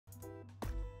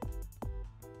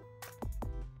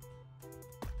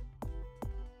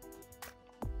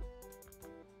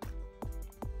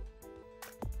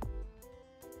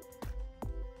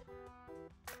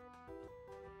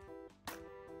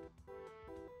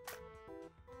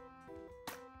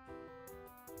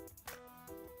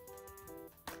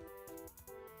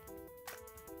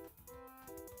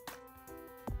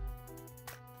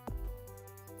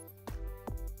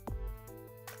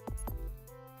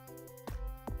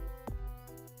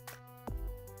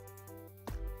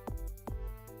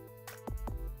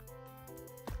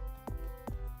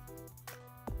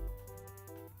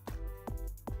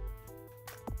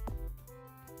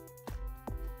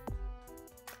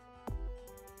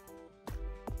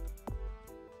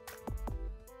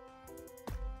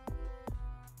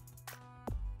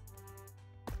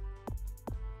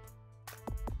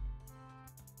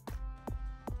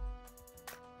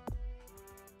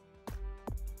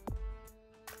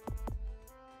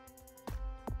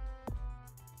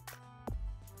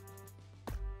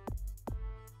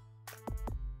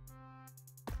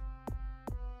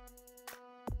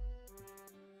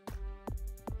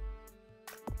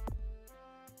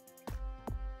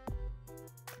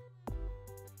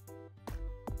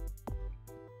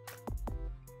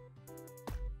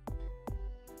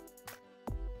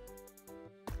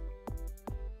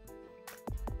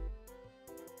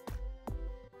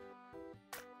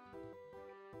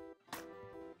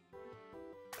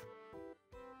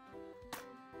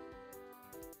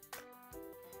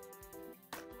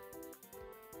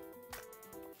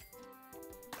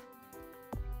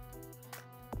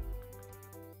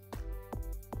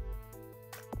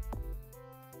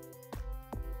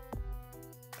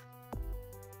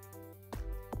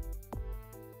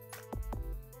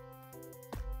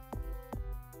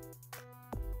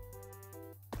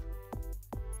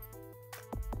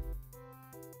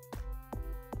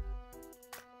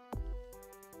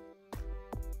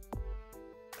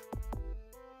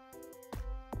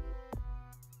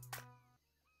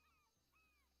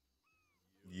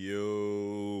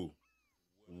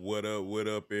What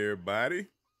up, everybody?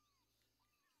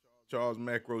 Charles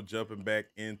Macro jumping back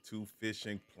into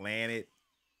Fishing Planet.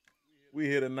 We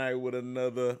here tonight with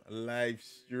another live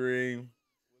stream.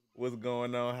 What's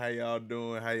going on? How y'all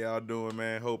doing? How y'all doing,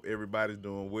 man? Hope everybody's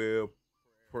doing well.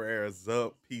 Prayers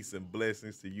up, peace and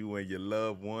blessings to you and your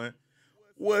loved one.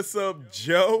 What's up,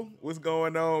 Joe? What's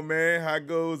going on, man? How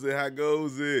goes it? How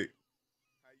goes it?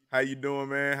 How you doing,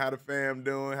 man? How the fam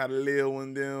doing? How the little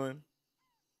one doing?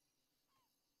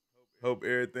 Hope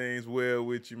everything's well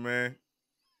with you, man.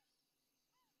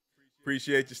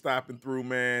 Appreciate you stopping through,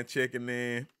 man, checking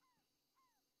in.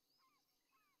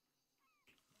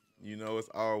 You know, it's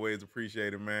always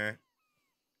appreciated, man.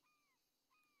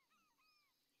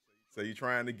 So you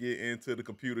trying to get into the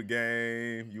computer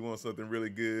game. You want something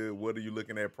really good. What are you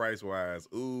looking at price-wise?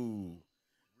 Ooh,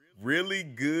 really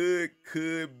good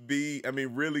could be,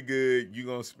 really good, you're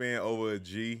going to spend over a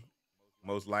G,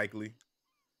 most likely.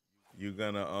 You're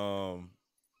going to,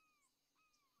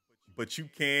 but you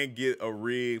can get a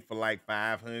rig for like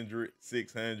 500,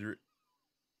 600.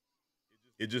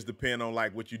 It just depends on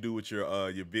like what you do with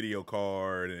your video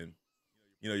card and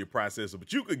your processor.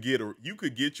 But you could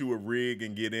get you a rig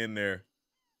and get in there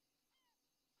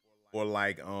for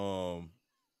like yeah.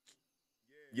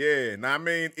 Now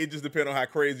it just depends on how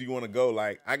crazy you want to go.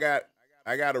 Like I got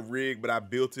a rig, but I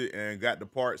built it and got the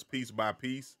parts piece by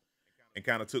piece and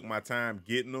kind of took my time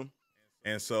getting them.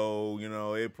 And so,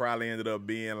 it probably ended up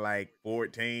being like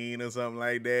 14 or something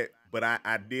like that. But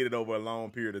I did it over a long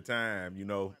period of time,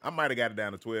 I might have got it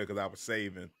down to 12 because I was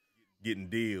saving, getting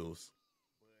deals.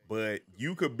 But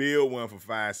you could build one for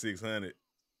 500, 600,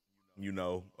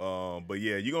 But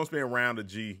yeah, you're going to spend around a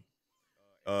G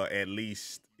at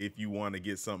least if you want to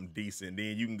get something decent.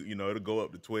 Then you can, it'll go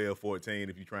up to 12,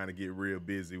 14 if you're trying to get real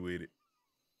busy with it.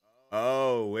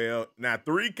 Oh, well, now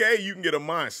 3K, you can get a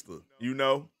monster,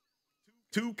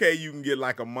 2K, you can get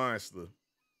like a monster.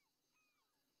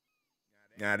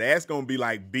 Now, that's going to be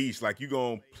like beast. Like, you're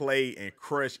going to play and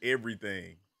crush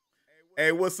everything.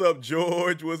 Hey, what's up,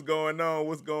 George? What's going on?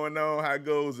 What's going on? How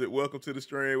goes it? Welcome to the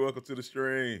stream. Welcome to the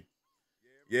stream.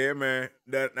 Yeah, man.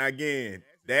 Again,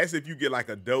 that's if you get like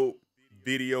a dope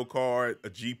video card, a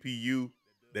GPU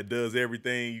that does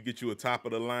everything. You get you a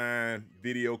top-of-the-line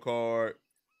video card.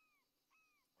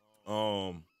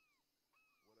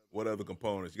 What other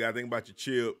components? You got to think about your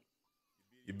chip,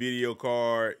 your video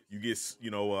card. You get,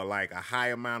 like a high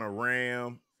amount of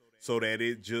RAM so that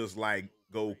it just like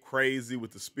go crazy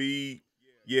with the speed.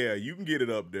 Yeah, you can get it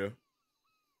up there.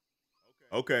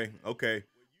 Okay.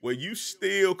 Well, you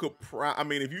still could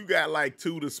if you got like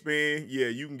 2 to spend, yeah,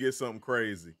 you can get something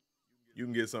crazy.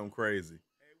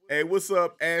 Hey, what's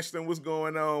up, Ashton? What's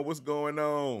going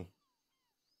on?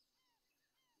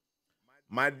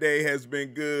 My day has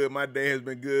been good.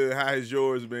 How has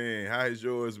yours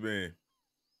been?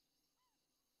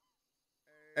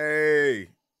 Hey.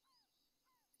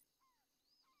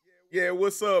 Yeah,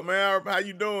 what's up, man? How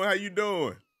you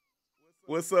doing?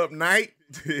 What's up, Knight?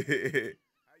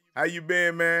 How you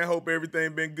been, man? Hope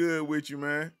everything been good with you,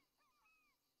 man.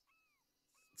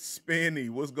 Spinny,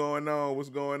 what's going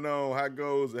on? How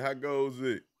goes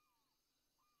it?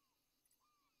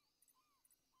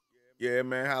 Yeah,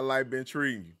 man, how life been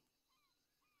treating you?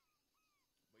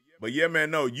 But yeah,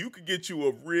 man, no, you could get you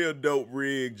a real dope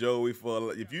rig, Joey,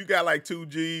 for if you got like 2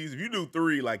 Gs, if you do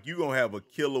 3, like you gonna have a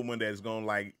killer one that's gonna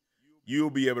like,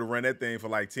 you'll be able to run that thing for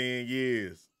like 10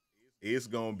 years. It's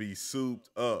gonna be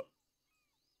souped up.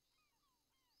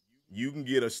 You can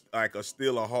get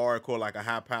still a hardcore, like a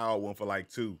high power one for like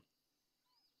 2.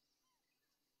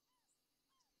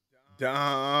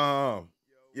 Dom.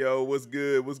 Yo, what's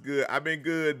good? I've been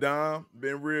good, Dom.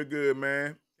 Been real good,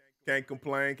 man. Can't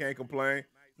complain.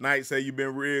 Knight say you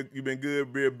been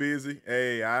good, real busy.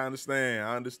 Hey, I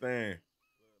understand.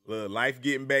 Look, life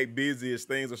getting back busy as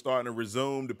things are starting to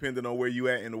resume, depending on where you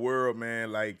at in the world,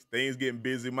 man. Like, things getting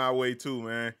busy my way too,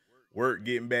 man. Work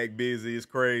getting back busy is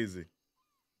crazy.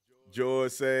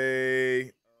 George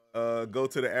say, go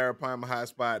to the Arapaima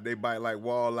hotspot. They bite like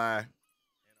walleye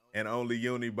and only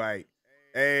uni bite.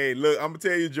 Hey, look, I'm going to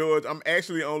tell you, George, I'm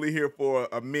actually only here for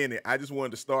a minute. I just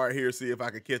wanted to start here, see if I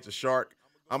could catch a shark.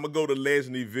 I'm going to go to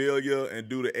Lesni Villa and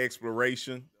do the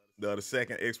exploration, the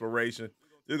second exploration.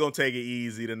 Just going to take it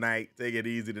easy tonight.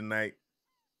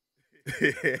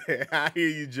 I hear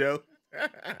you, Joe.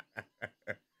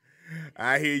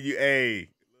 I hear you. Hey,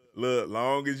 look,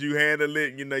 long as you handle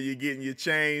it, you're getting your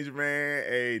change, man.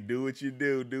 Hey, do what you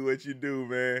do,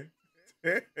 man.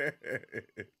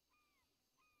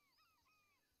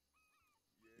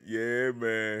 Yeah,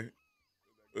 man.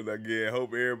 But again, hope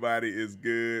everybody is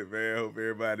good, man. Hope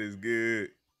everybody is good.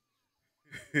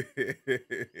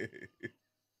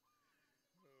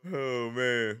 Oh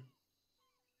man.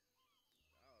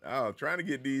 Oh, trying to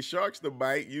get these sharks to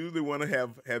bite. Usually want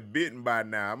to have bitten by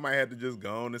now. I might have to just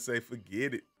go on and say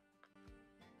forget it.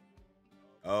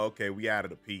 Okay, we out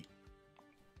of the peak.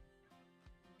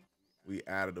 We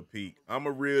out of the peak.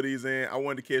 I'ma reel these in. I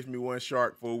wanted to catch me one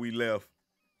shark before we left.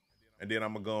 And then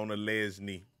I'm gonna go on to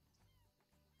Lesni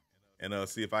and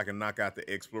see if I can knock out the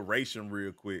exploration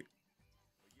real quick.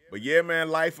 But yeah, man,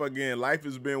 life again. Life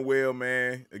has been well,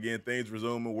 man. Again, things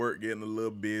resuming, work getting a little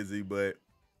busy, but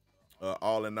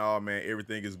all in all, man,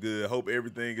 everything is good. Hope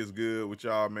everything is good with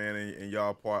y'all, man, and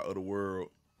y'all part of the world.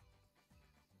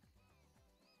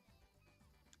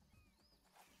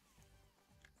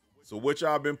 So what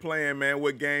y'all been playing, man?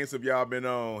 What games have y'all been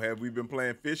on? Have we been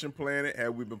playing Fishing Planet?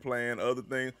 Have we been playing other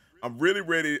things? I'm really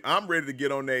ready. I'm ready to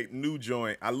get on that new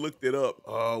joint. I looked it up.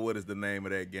 Oh, what is the name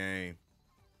of that game?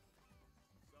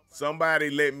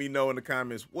 Somebody let me know in the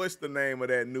comments. What's the name of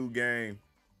that new game?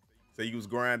 Say you was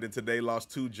grinding today,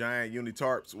 lost 2 giant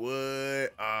unitarps.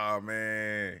 What? Oh,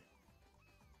 man.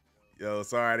 Yo,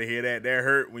 sorry to hear that. That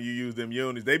hurt when you use them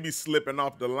unis. They be slipping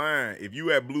off the line. If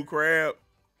you at Blue Crab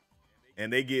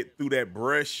and they get through that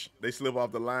brush, they slip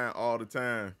off the line all the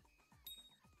time.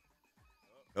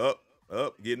 Up,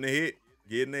 getting a hit,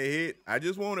 getting a hit. I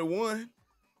just wanted one.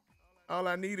 All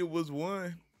I needed was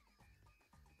one.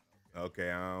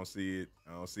 Okay, I don't see it.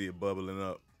 I don't see it bubbling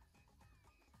up.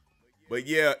 But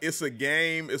yeah, it's a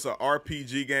game. It's an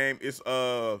RPG game. It's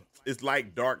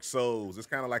like Dark Souls. It's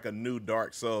kind of like a new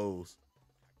Dark Souls.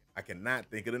 I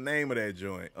cannot think of the name of that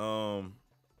joint.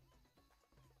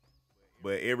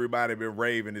 But everybody been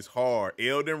raving. It's hard.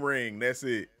 Elden Ring. That's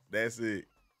it. That's it.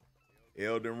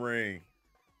 Elden Ring.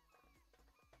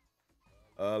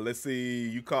 Let's see.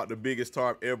 You caught the biggest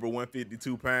tarp ever,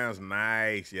 152 pounds.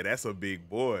 Nice. Yeah, that's a big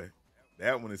boy.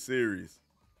 That one is serious.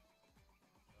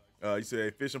 You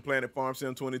said Fishing Planet Farm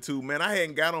Sim 22. Man, I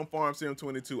hadn't got on Farm Sim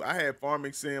 22. I had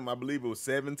Farming Sim, I believe it was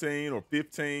 17 or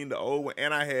 15, the old one,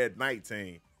 and I had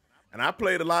 19. And I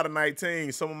played a lot of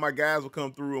 19. Some of my guys would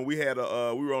come through, and we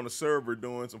were on a server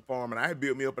doing some farming. I had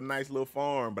built me up a nice little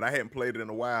farm, but I hadn't played it in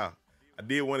a while. I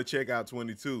did want to check out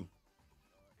 22.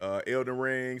 Elden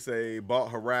Ring, say, bought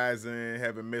Horizon.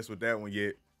 Haven't messed with that one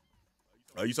yet.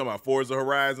 You talking about Forza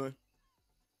Horizon?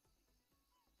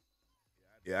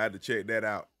 Yeah, I had to check that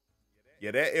out.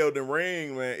 Yeah, that Elden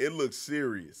Ring, man, it looks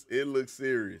serious. It looks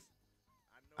serious.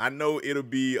 I know it'll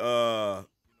be,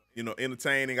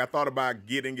 entertaining. I thought about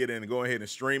getting it and going ahead and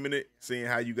streaming it, seeing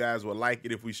how you guys would like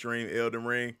it if we stream Elden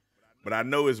Ring. But I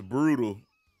know it's brutal.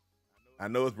 I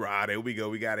know it's, there we go.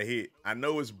 We got a hit. I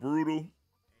know it's brutal.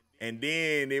 And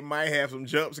then it might have some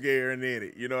jump scaring in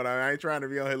it. You know what I mean? I ain't trying to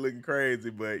be on here looking crazy,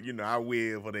 but, I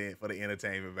will for the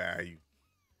entertainment value.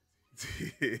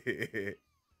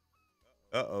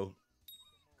 Uh-oh.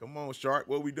 Come on, shark.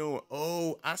 What we doing?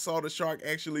 Oh, I saw the shark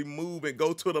actually move and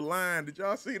go to the line. Did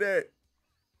y'all see that?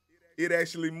 It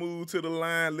actually moved to the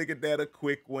line. Look at that, a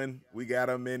quick one. We got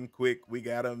him in quick. We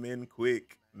got him in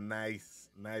quick. Nice,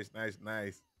 nice, nice,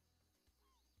 nice.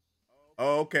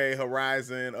 Okay,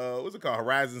 Horizon. What's it called?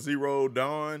 Horizon Zero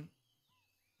Dawn.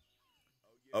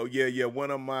 Oh yeah. One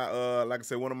of my like I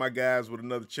said, one of my guys with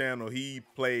another channel, he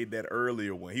played that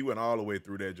earlier one. He went all the way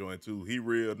through that joint too. He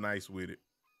real nice with it.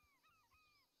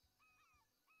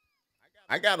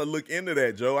 I gotta look into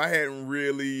that, Joe. I hadn't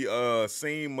really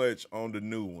seen much on the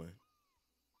new one.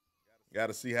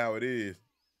 Gotta see how it is.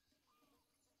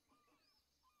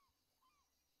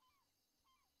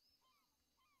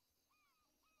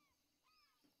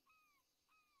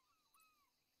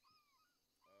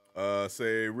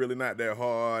 Say really not that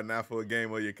hard, not for a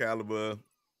game of your caliber.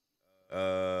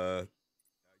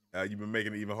 You've been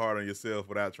making it even harder on yourself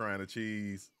without trying to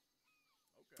cheese.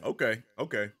 Okay.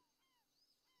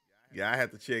 Yeah, I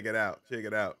have to check it out. Check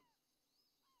it out.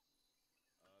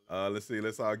 Let's see.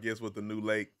 Let's all guess what the new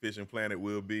lake Fishing Planet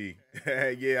will be.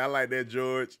 Yeah, I like that,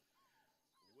 George.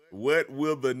 What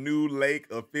will the new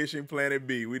lake of Fishing Planet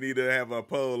be? We need to have a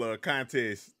poll or a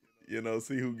contest,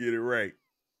 see who get it right.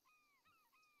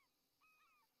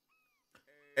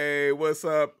 Hey, what's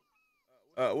up?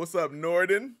 What's up,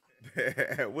 Norden?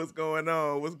 What's going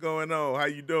on? What's going on? How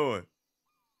you doing?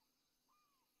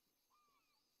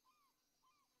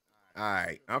 All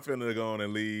right, I'm finna go on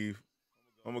and leave.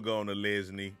 I'm gonna go on to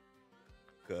Lesni,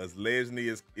 cause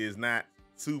Lesni is not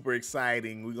super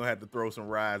exciting. We're gonna have to throw some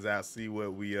rides out, see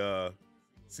what we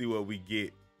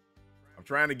get. I'm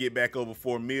trying to get back over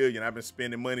 4 million. I've been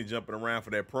spending money jumping around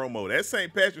for that promo. That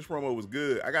St. Patrick's promo was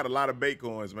good. I got a lot of bait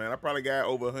coins, man. I probably got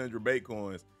over 100 bait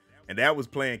coins. And that was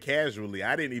playing casually.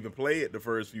 I didn't even play it the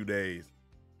first few days.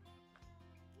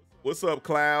 What's up,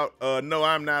 Cloud? No,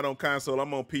 I'm not on console.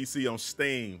 I'm on PC on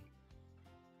Steam.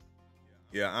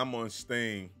 Yeah, I'm on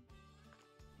Steam.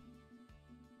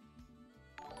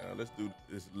 Let's do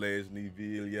this Lesni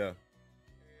Ville, yeah.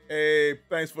 Hey,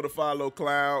 thanks for the follow,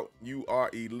 Cloud. You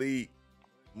are elite.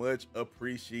 Much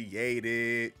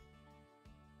appreciated.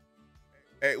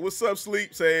 Hey, what's up,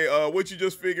 Sleep? Say, what you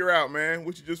just figure out, man?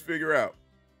 What you just figure out?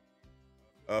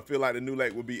 Feel like the new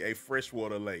lake will be a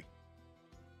freshwater lake.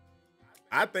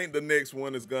 I think the next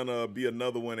one is gonna be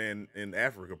another one in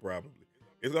Africa, probably.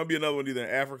 It's gonna be another one either in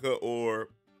Africa or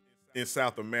in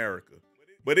South America.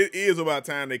 But it is about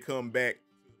time they come back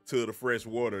to the fresh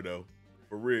water, though,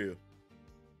 for real.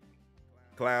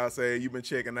 Cloud say, you've been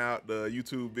checking out the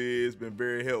YouTube vids, been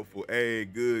very helpful. Hey,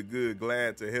 good,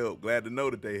 glad to help. Glad to know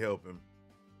that they helping.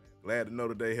 Glad to know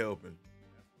that they helping.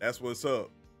 That's what's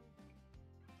up.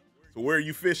 So where are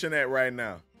you fishing at right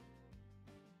now?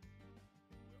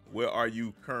 Where are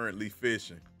you currently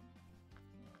fishing?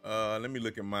 Let me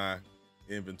look at my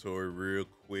inventory real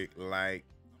quick. Like,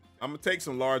 I'm gonna take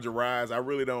some larger rods. I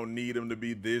really don't need them to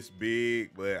be this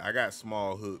big, but I got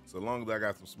small hooks. As long as I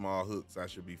got some small hooks, I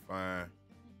should be fine.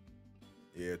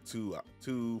 Yeah,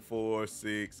 two, 4,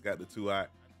 6, got the 2 out.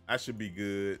 I should be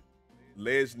good.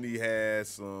 Lesni has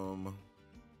some,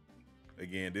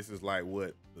 again, this is like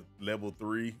what, the level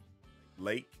 3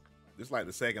 lake? This is like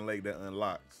the second lake that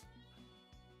unlocks.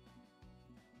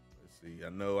 Let's see, I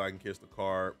know I can catch the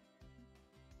carp,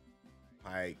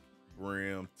 pike,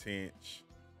 brim, tench,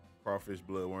 crawfish,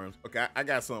 bloodworms. Okay, I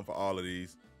got something for all of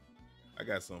these.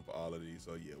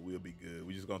 So yeah, we'll be good.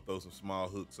 We just gonna throw some small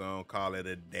hooks on, call it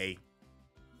a day.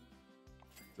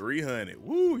 300.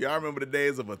 Woo, y'all remember the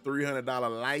days of a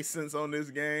 $300 license on this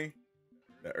game?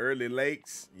 The early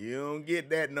lakes. You don't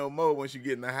get that no more once you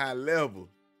get in a high level.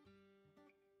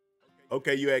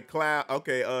 Okay, you at Cloud.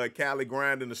 Okay, Cali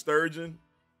grinding the sturgeon.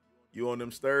 You on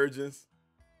them sturgeons?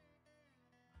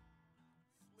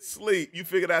 Sleep. You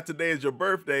figured out today is your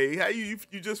birthday. How you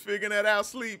just figuring that out,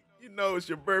 Sleep? You know it's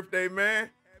your birthday, man.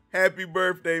 Happy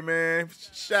birthday, man.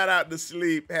 Shout out to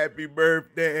Sleep. Happy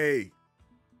birthday.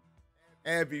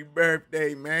 Happy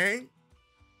birthday, man.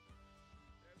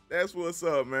 That's what's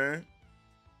up, man.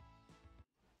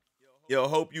 Yo,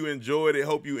 hope you enjoyed it.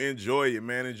 Hope you enjoy it,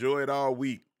 man. Enjoy it all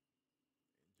week.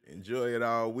 Enjoy it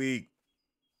all week.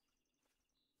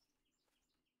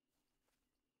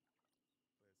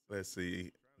 Let's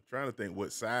see. I'm trying to think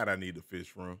what side I need to fish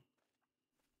from.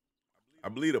 I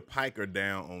believe the pike are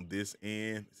down on this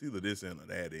end. It's either this end or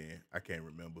that end. I can't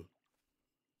remember.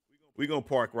 We're going to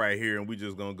park right here, and we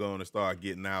just going to go and start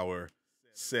getting our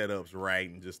setups right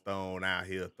and just throwing out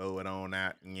here, throw it on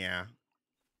out. Yeah.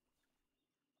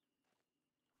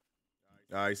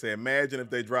 He said, imagine if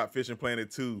they drop Fishing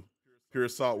Planet 2, pure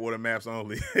saltwater maps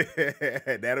only.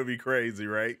 That'll be crazy,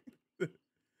 right?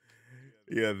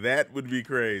 Yeah, that would be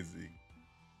crazy.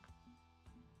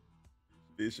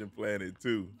 Fishing Planet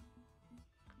 2.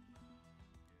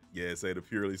 Yeah, say the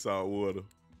purely saltwater.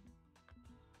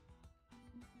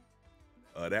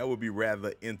 That would be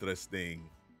rather interesting.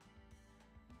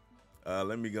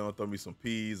 Let me go and throw me some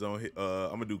peas on here.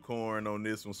 I'm gonna do corn on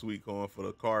this one, sweet corn for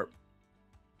the carp.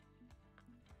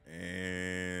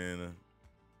 And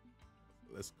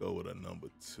let's go with a number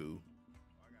 2.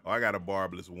 Oh, I got a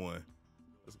barbless 1.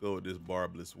 Let's go with this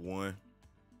barbless 1.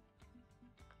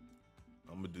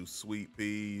 I'm gonna do sweet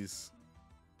peas.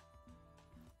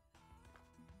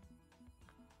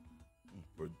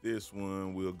 For this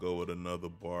one, we'll go with another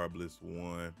barbless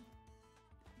 1.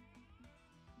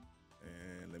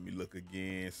 And let me look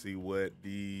again, see what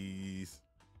these.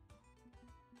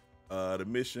 The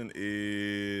mission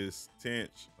is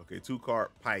tench. Okay, 2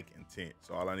 carp, pike, and tench.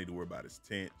 So all I need to worry about is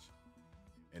tench.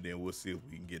 And then we'll see if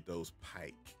we can get those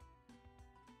pike.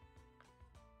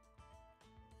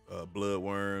 Blood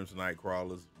worms, night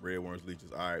crawlers, red worms,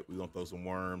 leeches. All right, we're gonna throw some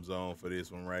worms on for this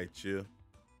one right here.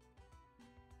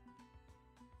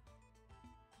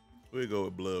 We'll go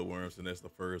with blood worms, and that's the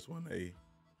first one.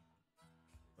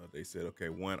 They said, okay,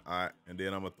 1 eye, and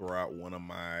then I'm gonna throw out one of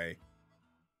my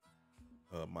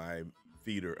my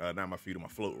feeder, not my feeder, my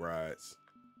float rods.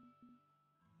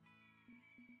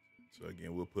 So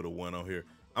again, we'll put a 1 on here.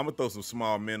 I'm gonna throw some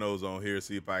small minnows on here,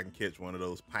 see if I can catch one of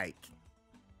those pike.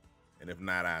 And if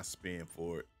not, I spin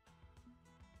for it.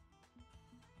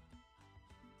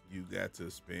 You got to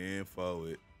spin for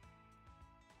it.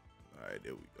 All right,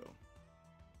 there we go.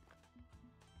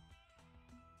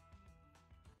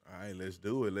 All right, let's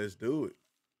do it. Let's do it.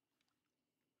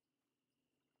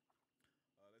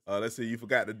 Let's see, you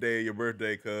forgot the day of your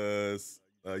birthday because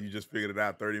you just figured it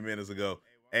out 30 minutes ago.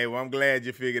 Hey, well, I'm glad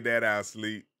you figured that out,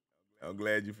 Sleep. I'm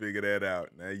glad you figured that out.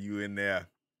 Now you in there.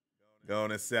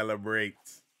 Going to celebrate.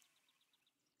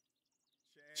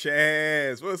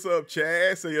 Chaz, what's up,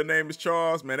 Chaz? So your name is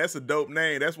Charles, man. That's a dope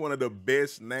name. That's one of the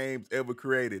best names ever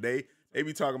created. They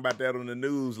be talking about that on the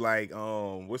news, like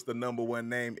what's the #1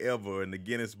 name ever in the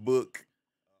Guinness Book,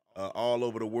 all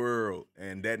over the world,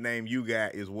 and that name you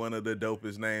got is one of the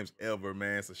dopest names ever,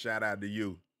 man. So shout out to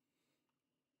you.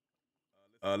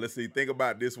 Let's see. Think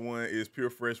about this one is pure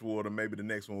fresh water. Maybe the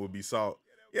next one would be salt.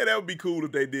 Yeah, that would be cool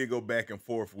if they did go back and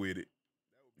forth with it.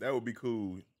 That would be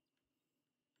cool.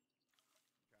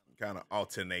 Kind of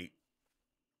alternate.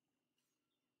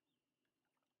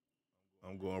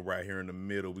 I'm going right here in the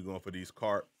middle. We're going for these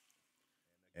carp.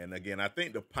 And again, I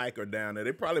think the pike are down there.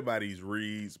 They probably by these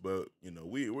reeds, but you know,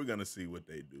 we're gonna see what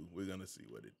they do. We're gonna see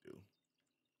what it do.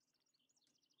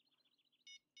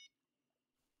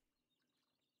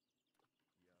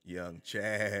 Young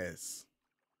Chaz.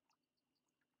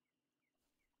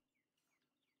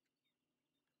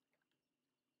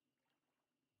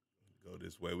 Go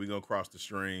this way. We're gonna cross the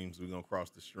streams. We're gonna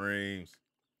cross the streams.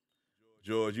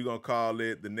 George, you're gonna call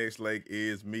it the next lake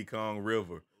is Mekong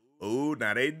River. Ooh,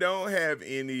 now they don't have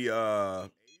any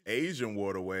Asian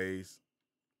waterways.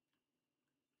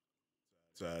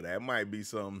 So that might be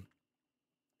something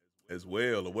as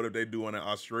well. Or what if they do in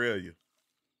Australia?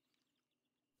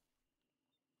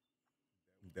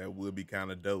 That would be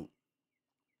kind of dope.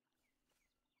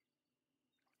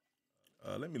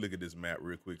 Let me look at this map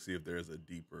real quick, see if there's a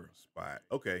deeper spot.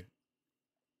 Okay.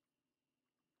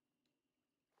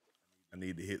 I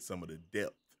need to hit some of the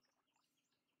depth.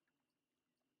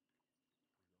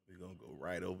 We're going to go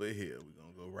right over here. We're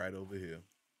going to go right over here.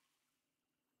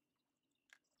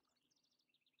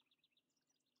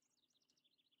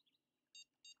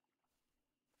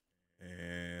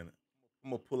 And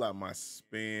I'm going to pull out my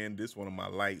spin. This one of my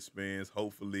light spins.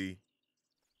 Hopefully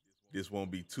this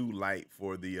won't be too light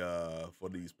for these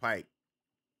pike.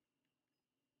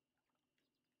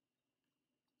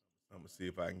 I'm going to see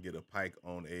if I can get a pike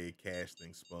on a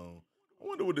casting spoon. I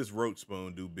wonder what this roach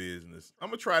spoon do business. I'm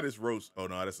going to try this roach. Oh,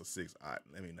 no, that's a 6/0.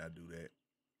 Let me not do that.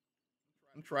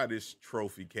 I'm going to try this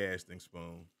trophy casting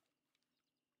spoon.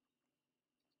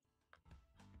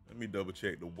 Let me double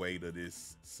check the weight of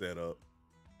this setup.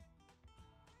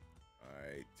 All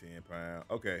right, 10 pounds.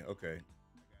 Okay.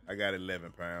 I got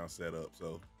 11 pounds set up,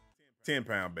 so 10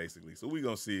 pounds basically. So we're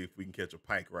going to see if we can catch a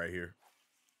pike right here.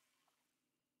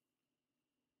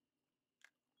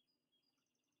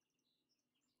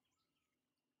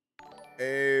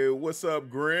 Hey, what's up,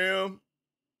 Grim?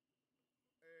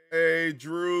 Hey,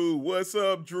 Drew. What's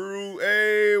up, Drew?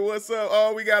 Hey, what's up?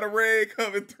 Oh, we got a raid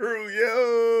coming through.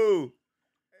 Yo.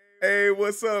 Hey,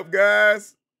 what's up,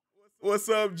 guys? What's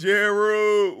up,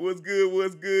 Jeru? What's good?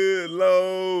 What's good?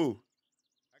 Low.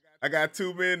 I got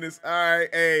 2 minutes. All right.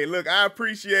 Hey, look, I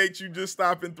appreciate you just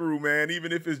stopping through, man,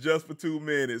 even if it's just for 2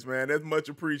 minutes, man. That's much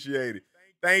appreciated.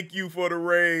 Thank you for the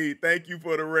raid. Thank you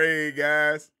for the raid,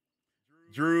 guys.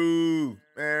 Drew,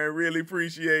 man, really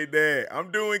appreciate that.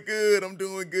 I'm doing good. I'm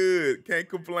doing good. Can't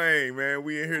complain, man.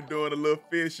 We in here doing a little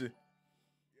fishing.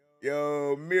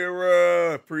 Yo,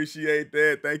 Mira, appreciate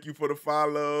that. Thank you for the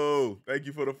follow. Thank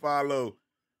you for the follow.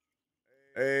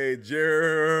 Hey,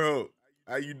 Gerald,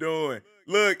 how you doing?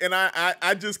 Look, and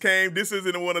I just came. This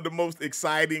isn't one of the most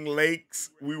exciting lakes.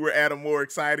 We were at a more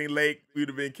exciting lake. We'd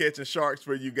have been catching sharks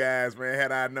for you guys, man,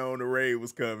 had I known the raid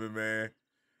was coming, man.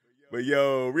 But,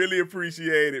 yo, really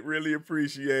appreciate it. Really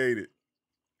appreciate it.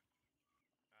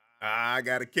 I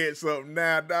got to catch something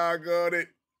now, doggone it.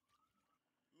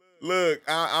 Look,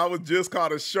 I was just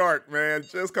caught a shark, man.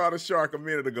 Just caught a shark a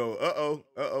minute ago.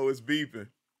 Uh-oh, it's beeping.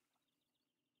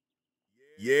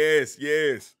 Yes.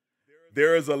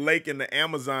 There is a lake in the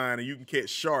Amazon, and you can catch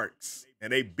sharks.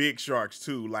 And they big sharks,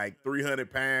 too, like 300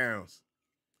 pounds.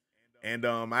 And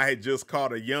I had just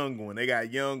caught a young one. They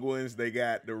got young ones, they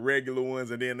got the regular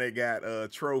ones, and then they got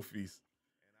trophies.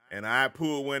 And I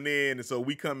pulled one in, and so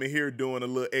we come in here doing a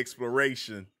little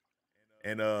exploration.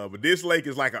 And but this lake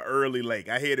is like an early lake.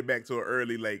 I headed back to an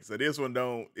early lake. So this one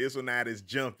not as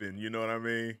jumping, you know what I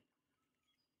mean?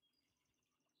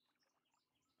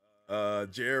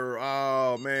 Gerald,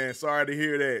 oh man, sorry to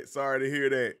hear that. Sorry to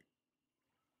hear that.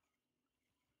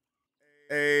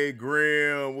 Hey,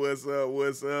 Grim, what's up?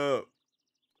 What's up?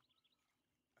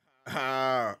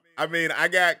 I mean, I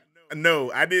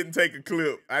didn't take a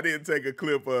clip. I didn't take a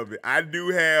clip of it. I do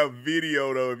have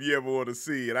video though, if you ever want to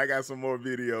see it. I got some more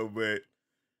video, but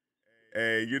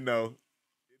hey, you know,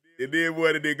 it did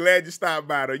what it did. Glad you stopped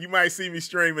by though. You might see me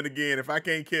streaming again. If I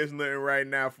can't catch nothing right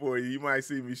now for you, you might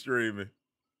see me streaming.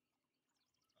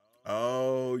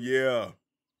 Oh yeah.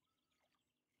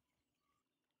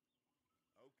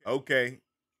 Okay.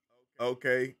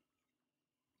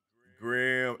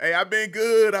 Grim. Hey, I've been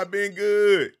good. I've been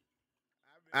good.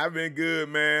 I've been good,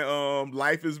 man.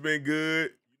 Life has been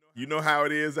good. You know how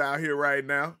it is out here right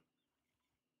now.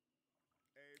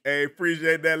 Hey,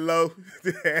 appreciate that, Low.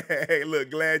 Hey, look,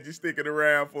 glad you're sticking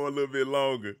around for a little bit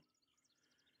longer.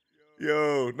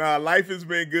 Yo, nah, life has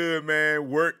been good, man.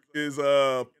 Work is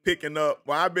picking up.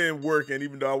 Well, I've been working,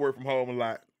 even though I work from home a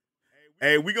lot.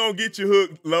 Hey, we gonna get you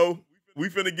hooked, Low. We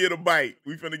finna get a bite.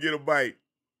 We finna get a bite.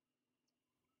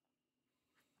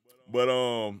 But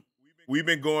we've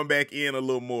been going back in a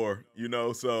little more, you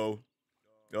know, so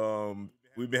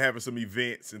we've been having some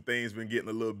events and things been getting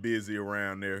a little busy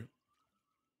around there.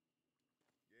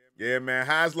 Yeah, man,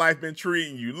 how's life been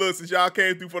treating you? Look, since y'all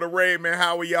came through for the raid, man,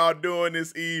 how are y'all doing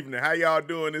this evening? How y'all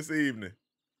doing this evening?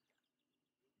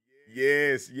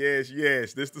 Yes, yes,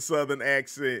 yes. This the Southern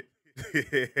accent.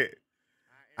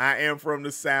 I am from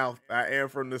the South. I am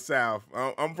from the South.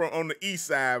 I'm from on the East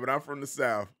side, but I'm from the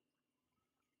South.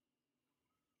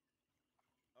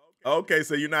 Okay,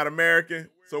 so you're not American?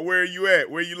 So where are you at?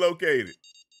 Where are you located?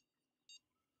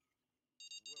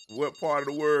 What part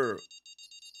of the world?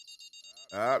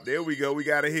 There we go. We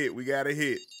got a hit. We got a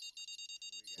hit.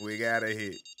 We got a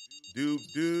hit. Do,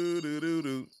 do, do, do,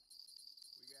 do.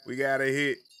 We got a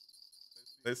hit.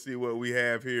 Let's see what we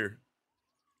have here.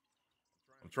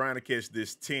 I'm trying to catch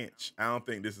this tench. I don't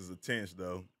think this is a tench,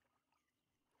 though.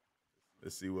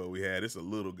 Let's see what we had. It's a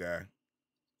little guy.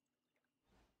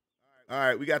 All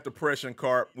right, we got the Prussian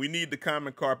carp. We need the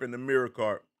common carp and the mirror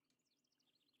carp.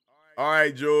 All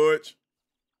right, George.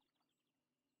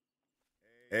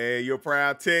 Hey, you're a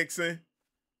proud Texan.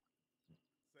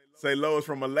 Say Lois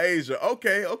from Malaysia.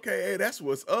 Okay, okay. Hey, that's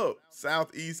what's up.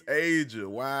 Southeast Asia.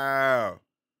 Wow.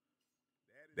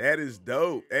 That is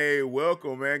dope. Hey,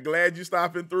 welcome, man. Glad you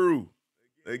stopping through.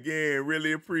 Again,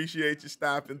 really appreciate you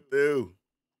stopping through.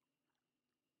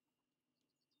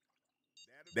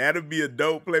 That'll be a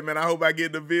dope play, man. I hope I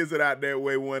get to visit out that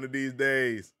way one of these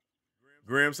days.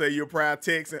 Grim say you're a proud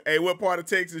Texan. Hey, what part of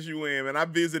Texas you in, man? I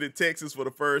visited Texas for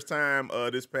the first time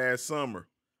this past summer.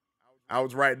 I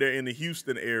was right there in the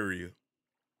Houston area.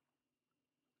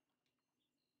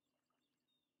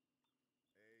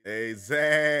 Hey,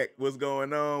 Zach, what's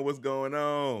going on? What's going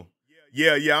on?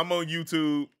 Yeah, I'm on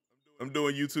YouTube. I'm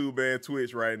doing YouTube and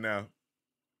Twitch right now.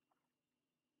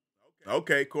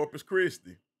 Okay, Corpus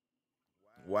Christi.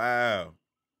 Wow.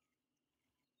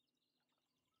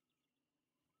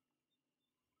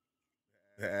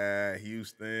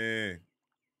 Houston.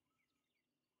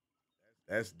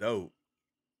 That's dope.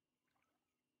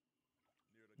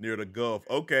 Near the Gulf.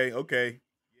 Okay, okay.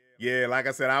 Yeah, like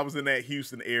I said, I was in that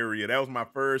Houston area. That was my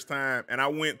first time. And I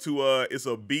went to it's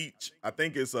a beach. I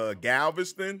think it's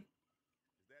Galveston.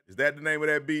 Is that the name of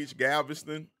that beach?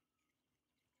 Galveston?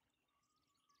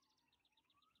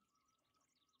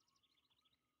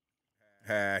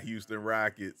 Houston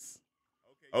Rockets.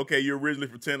 Okay, you're originally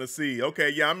from Tennessee. Okay,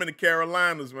 yeah, I'm in the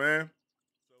Carolinas, man.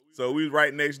 So we was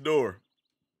right next door.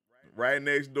 Right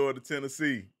next door to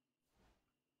Tennessee.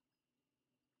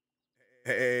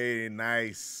 Hey,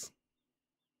 nice.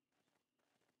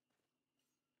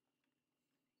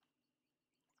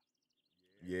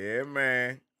 Yeah,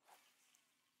 man.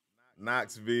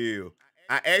 Knoxville.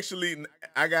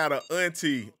 I got a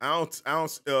auntie.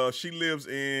 She lives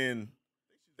in,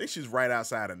 I think she's right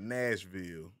outside of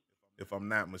Nashville, if I'm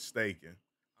not mistaken.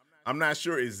 I'm not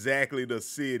sure exactly the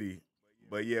city,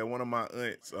 but yeah, one of my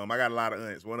aunts. I got a lot of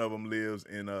aunts. One of them lives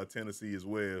in Tennessee as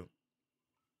well.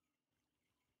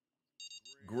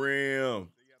 Grim.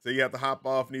 So you have to hop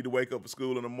off. Need to wake up for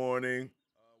school in the morning.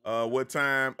 What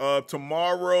time?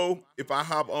 Tomorrow, if I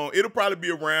hop on, it'll probably be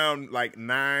around like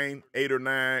 8 or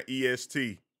 9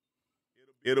 EST.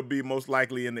 It'll be most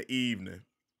likely in the evening.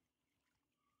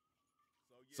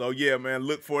 So yeah, man,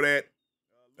 look for that.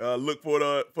 Look for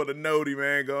the noti,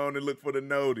 man. Go on and look for the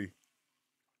noti.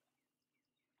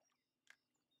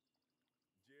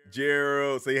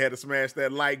 Gerald, so you had to smash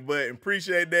that like button.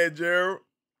 Appreciate that, Gerald.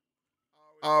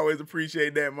 Always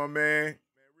appreciate that, my man.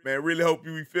 Man, really hope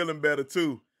you be feeling better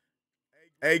too.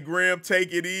 Hey, Grim,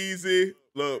 take it easy.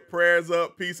 Look, prayers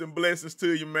up, peace and blessings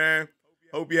to you, man.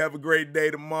 Hope you have a great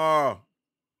day tomorrow.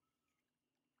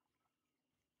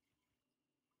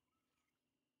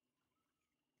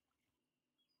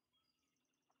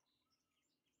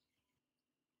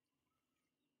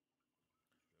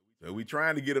 So we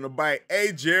trying to get in a bite.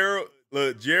 Hey, Gerald.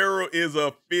 Look, Gerald is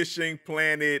a Fishing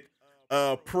Planet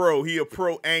pro. He a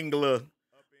pro angler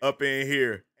up in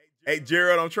here. Hey,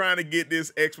 Gerald, I'm trying to get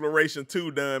this exploration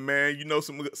 2 done, man. You know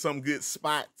some good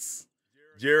spots.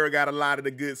 Gerald got a lot of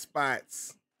the good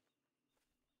spots.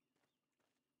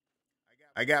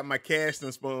 I got my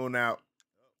casting spoon out.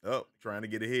 Oh, trying to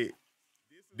get a hit.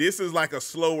 This is like a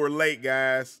slower lake,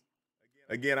 guys.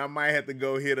 Again, I might have to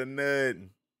go hit a nut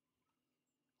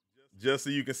just so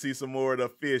you can see some more of the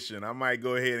fishing. I might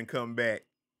go ahead and come back.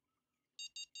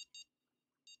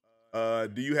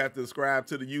 Do you have to subscribe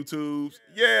to the YouTubes?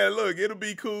 Yeah, look, it'll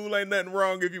be cool. Ain't nothing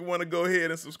wrong if you want to go ahead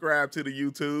and subscribe to the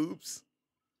YouTubes.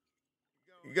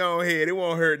 Go ahead. It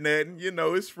won't hurt nothing. You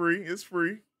know, it's free. It's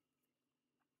free.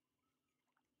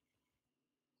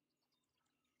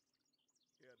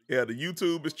 Yeah, the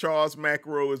YouTube is Charles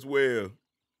Macro as well.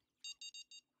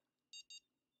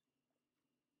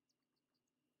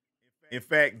 In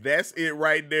fact, that's it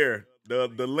right there. The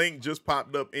link just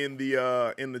popped up in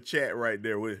the chat right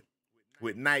there with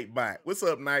Nightbot. What's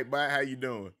up, Nightbot? How you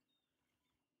doing?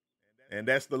 And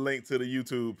that's the link to the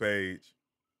YouTube page.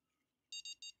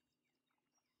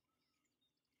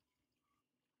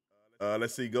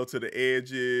 Let's see. Go to the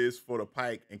edges for the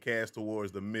pike and cast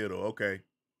towards the middle. Okay.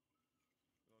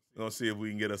 We're gonna see if we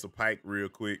can get us a pike real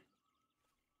quick.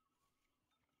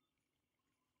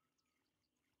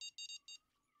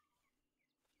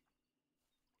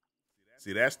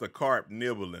 See, that's the carp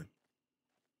nibbling.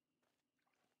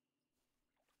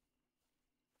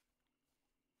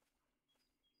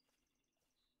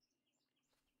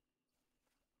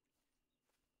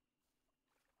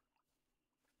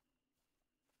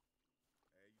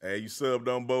 Hey, you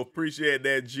subbed on both. Appreciate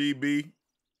that, GB.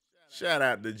 Shout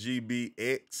out to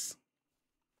GBX.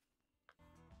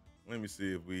 Let me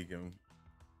see if we can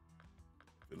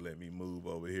let me move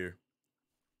over here.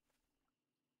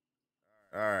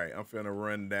 All right, I'm finna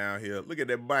run down here. Look at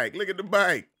that bike. Look at the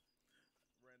bike.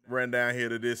 Run down here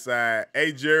to this side.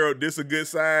 Hey, Gerald, this a good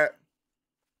side?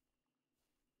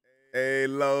 Hey,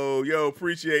 Lo. Yo,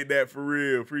 appreciate that for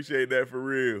real. Appreciate that for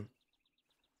real.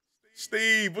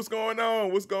 Steve, what's going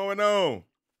on? What's going on?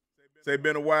 Say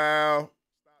been a while.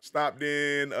 Stopped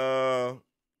in.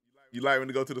 You like when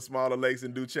to go to the smaller lakes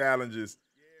and do challenges.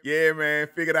 Yeah, man.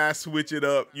 Figured I'd switch it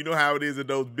up. You know how it is at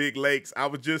those big lakes. I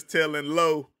was just telling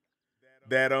Lo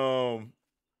that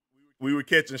we were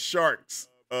catching sharks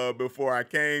before I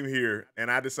came here, and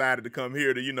I decided to come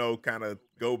here to, you know, kind of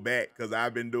go back because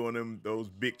I've been doing those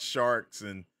big sharks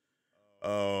and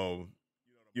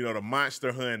you know, the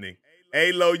monster hunting.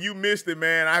 Hey, Lo, you missed it,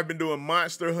 man. I've been doing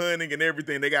monster hunting and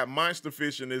everything. They got monster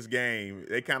fish in this game.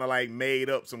 They kind of like made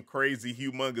up some crazy,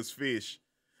 humongous fish.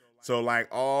 So like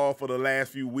all for the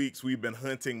last few weeks, we've been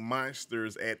hunting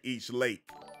monsters at each lake.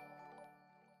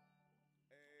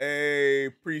 Hey,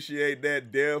 appreciate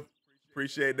that, Dev.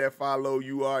 Appreciate that follow.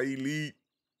 You are elite.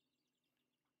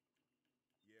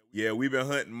 Yeah, we've been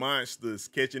hunting monsters,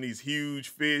 catching these huge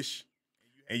fish,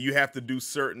 and you have to do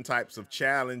certain types of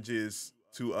challenges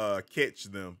to catch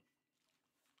them.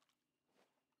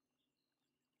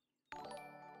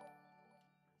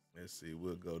 Let's see,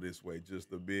 we'll go this way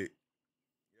just a bit.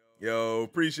 Yo,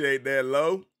 appreciate that,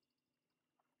 Lo.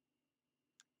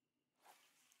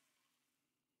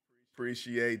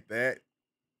 Appreciate that.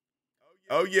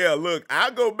 Oh yeah, look,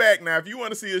 I'll go back now. If you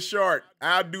want to see a shark,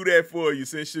 I'll do that for you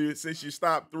since you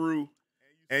stopped through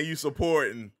and you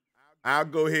supporting. I'll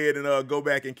go ahead and go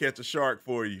back and catch a shark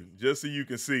for you, just so you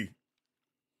can see.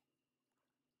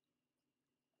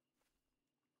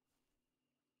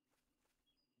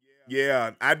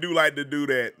 Yeah, I do like to do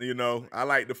that, you know. I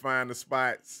like to find the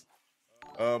spots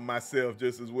myself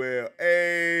just as well.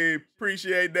 Hey,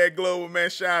 appreciate that, Global, man.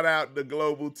 Shout out to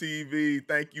Global TV.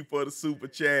 Thank you for the super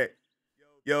chat.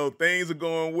 Yo, things are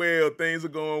going well. Things are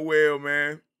going well,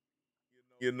 man.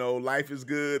 You know, life is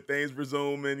good. Things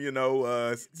resuming, you know.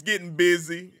 It's getting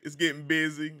busy. It's getting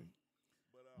busy.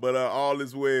 But all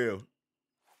is well.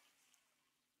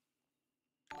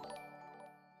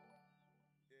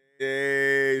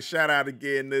 Hey, shout out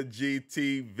again to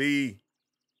GTV.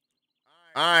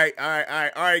 All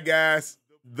right, guys.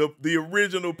 The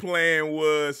original plan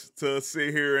was to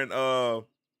sit here and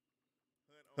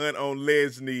hunt on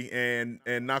Lesni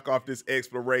and knock off this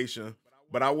exploration.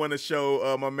 But I want to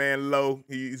show my man Lo.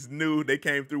 He's new. They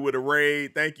came through with a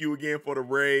raid. Thank you again for the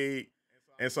raid.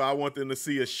 And so I want them to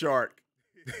see a shark.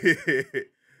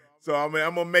 So I'm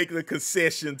gonna make the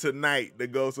concession tonight to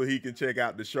go so he can check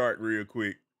out the shark real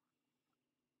quick.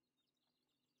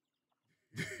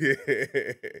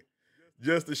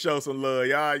 Just to show some love.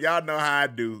 Y'all know how I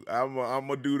do. I'm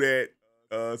gonna do that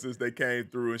since they came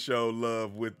through and showed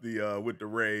love with the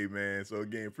raid, man. So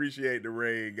again, appreciate the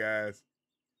raid, guys.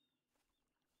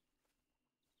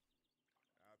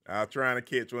 I'm trying to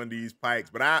catch one of these pikes,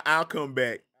 but I'll come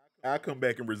back. I'll come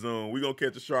back and resume. We're gonna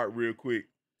catch a shark real quick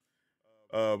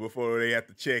before they have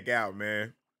to check out,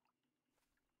 man.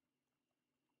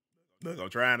 Look, I'm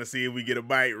trying to see if we get a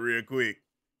bite real quick.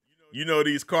 You know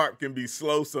these carp can be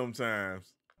slow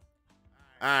sometimes.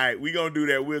 All right, we gonna do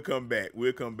that. We'll come back.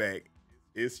 We'll come back.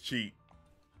 It's cheap.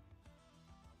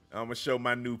 I'm gonna show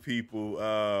my new people.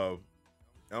 I'm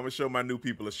gonna show my new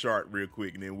people a shark real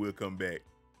quick, and then we'll come back.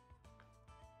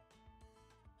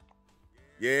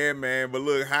 Yeah, man. But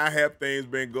look, how have things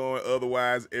been going?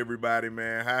 Otherwise, everybody,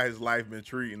 man. How has life been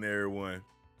treating everyone?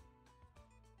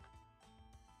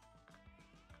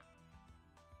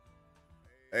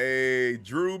 Hey,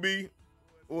 Drewby.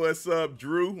 What's up,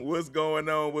 Drew? What's going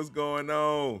on? What's going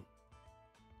on?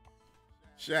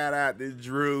 Shout out to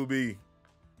Drewby.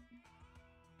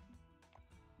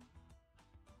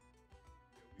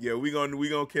 Yeah, we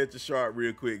gonna catch a shark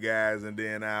real quick, guys, and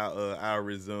then I'll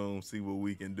resume, see what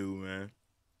we can do, man.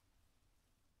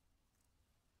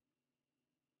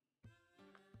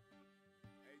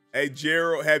 Hey,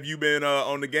 Gerald, have you been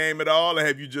on the game at all, or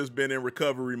have you just been in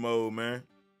recovery mode, man?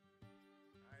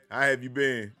 How have you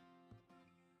been?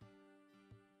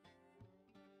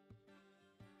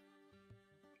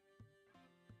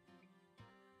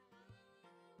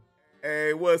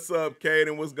 Hey, what's up,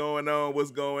 Caden? What's going on?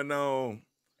 What's going on?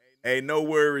 Hey, no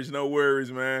worries,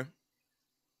 man.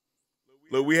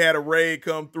 Look, we had a raid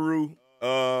come through,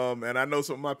 and I know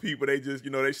some of my people, they just,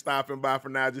 they stopping by for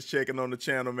now, just checking on the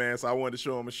channel, man. So I wanted to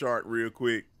show them a shark real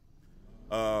quick.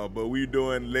 But we were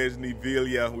doing Lesni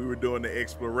Villa. We were doing the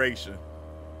exploration.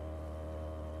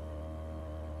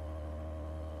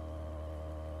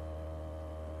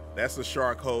 That's a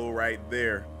shark hole right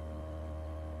there.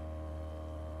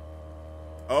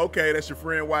 Okay, that's your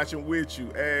friend watching with you.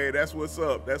 Hey, that's what's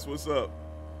up. That's what's up.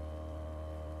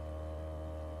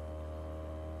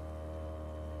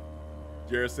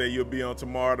 Jared said you'll be on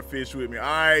tomorrow to fish with me. All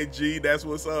right, G, that's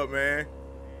what's up, man.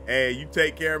 Hey, you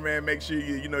take care, man. Make sure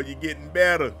you're getting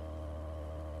better.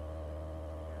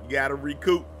 You gotta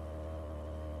recoup.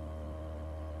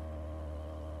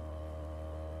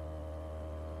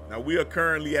 Now we are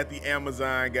currently at the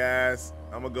Amazon, guys.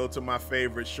 I'm gonna go to my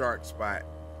favorite shark spot.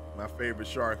 My favorite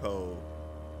shark hole.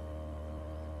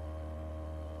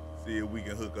 See if we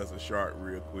can hook us a shark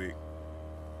real quick.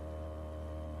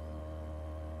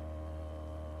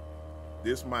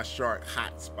 This is my shark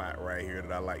hot spot right here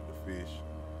that I like to fish.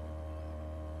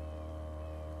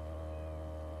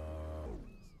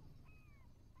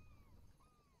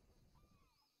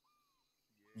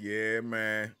 Yeah,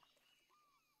 man.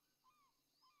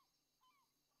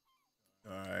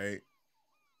 All right.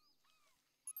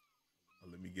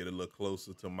 Let me get a little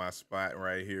closer to my spot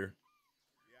right here.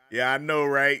 Yeah, I know,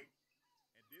 right?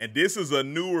 And this is a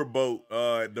newer boat.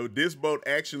 This boat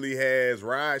actually has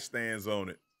ride stands on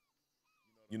it.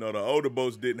 The older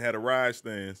boats didn't have the ride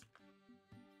stands.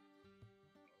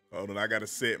 Hold on, I gotta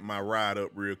set my rod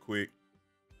up real quick.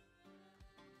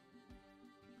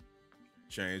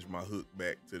 Change my hook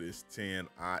back to this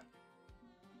 10-aught.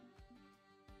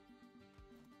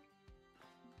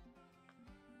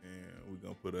 And we're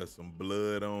gonna put us some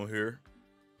blood on here.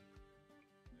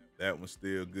 That one's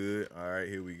still good. All right,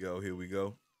 here we go. Here we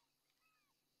go.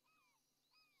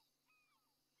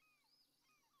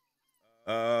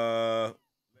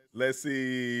 Let's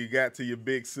see. You got to your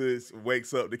big sis,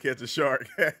 wakes up to catch a shark.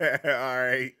 All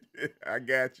right, I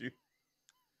got you.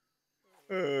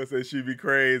 So she be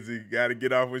crazy. Got to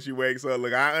get off when she wakes up.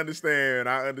 Look, I understand.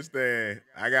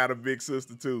 I got a big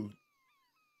sister too.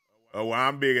 Oh, well,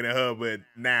 I'm bigger than her, but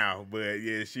now. But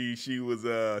yeah, she's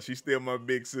still my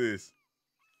big sis.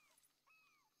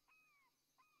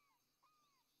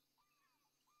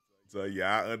 So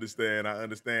yeah, I understand.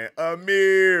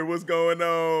 Amir, what's going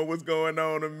on? What's going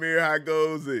on, Amir? How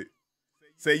goes it?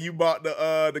 Say you bought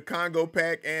the Congo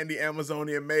pack and the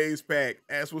Amazonian Maze pack.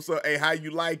 Ask what's up. Hey, how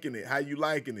you liking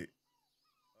it?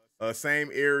 Same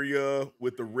area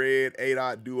with the red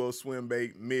 8-aught duo swim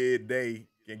bait midday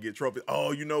can get trophies.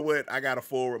 Oh, you know what? I gotta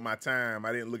forward my time.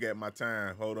 I didn't look at my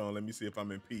time. Hold on, let me see if I'm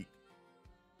in peak.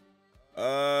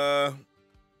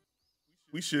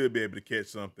 We should be able to catch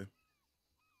something.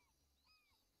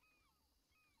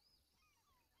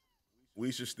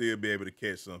 We should still be able to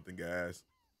catch something, guys.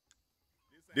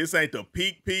 This ain't the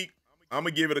peak. I'm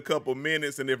gonna give it a couple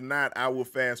minutes, and if not, I will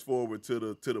fast forward to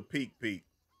the peak.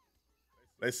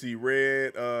 Let's see,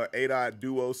 red 8-aught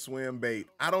duo swim bait.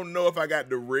 I don't know if I got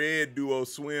the red duo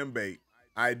swim bait.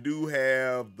 I do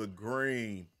have the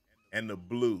green and the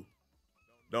blue.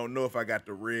 Don't know if I got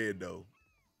the red though.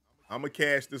 I'm gonna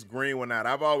cash this green one out.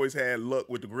 I've always had luck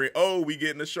with the green. Oh, we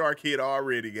getting a shark hit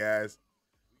already, guys.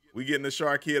 We getting a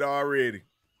shark hit already.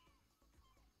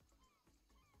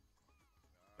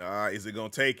 Is it gonna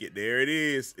take it? There it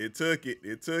is. It took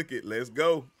it. Let's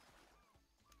go.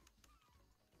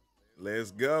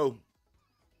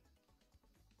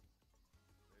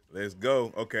 Let's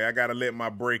go. Okay, I gotta let my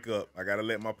brake up. I gotta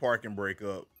let my parking brake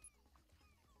up.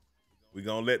 We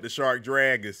gonna let the shark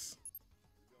drag us.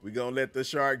 We gonna let the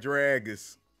shark drag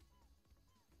us.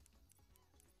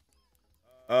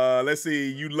 Let's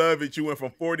see. You love it. You went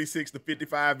from 46 to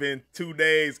 55 in 2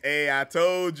 days. Hey, I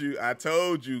told you. I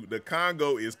told you. The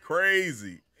Congo is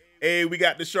crazy. Hey, we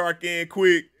got the shark in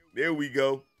quick. There we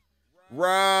go.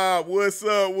 Rob, what's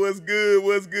up? What's good?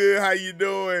 What's good? How you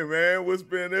doing, man? What's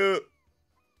been up?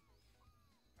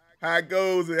 How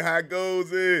goes it? How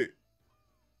goes it?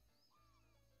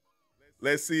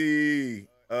 Let's see.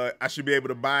 I should be able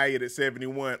to buy it at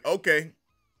 71. Okay.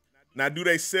 Now, do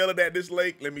they sell it at this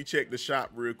lake? Let me check the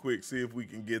shop real quick, see if we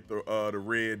can get the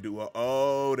red duo.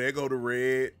 Oh, there go the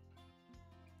red.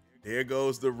 There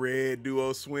goes the red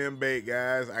duo swim bait,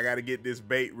 guys. I got to get this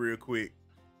bait real quick.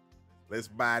 Let's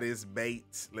buy this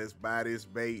bait. Let's buy this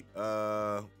bait.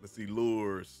 Let's see,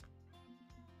 lures.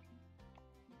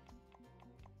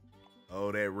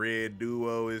 Oh, that red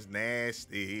duo is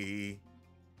nasty.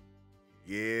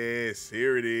 Yes,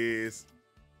 here it is.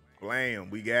 Blam,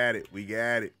 we got it. We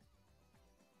got it.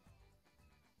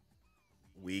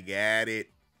 We got it.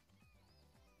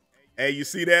 Hey, you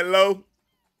see that, Lo?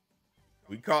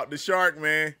 We caught the shark,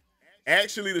 man.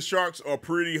 Actually, the sharks are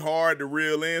pretty hard to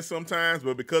reel in sometimes,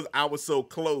 but because I was so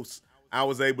close, I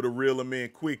was able to reel them in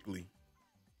quickly.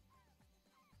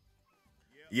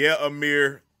 Yeah,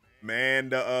 Amir. Man,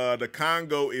 the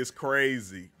Congo is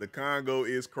crazy. The Congo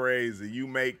is crazy. You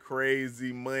make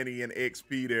crazy money in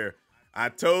XP there. I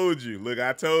told you. Look,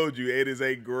 I told you. It is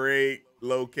a great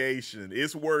location.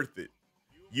 It's worth it.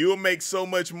 You'll make so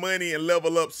much money and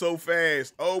level up so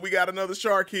fast. Oh, we got another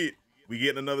shark hit. We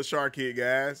getting another shark hit,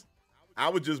 guys. I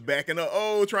was just backing up.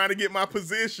 Oh, trying to get my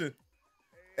position.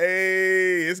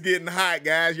 Hey, it's getting hot,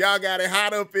 guys. Y'all got it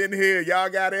hot up in here. Y'all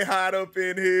got it hot up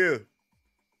in here.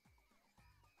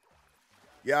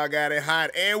 Y'all got it hot.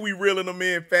 And we reeling them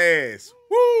in fast.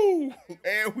 Woo!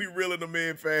 And we reeling them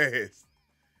in fast.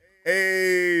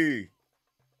 Hey.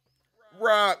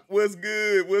 Rock, what's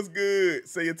good? What's good?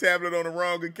 Say your tablet on the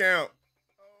wrong account.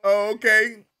 Oh,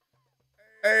 okay.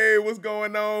 Hey, what's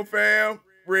going on, fam?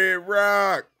 Red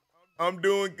Rock. I'm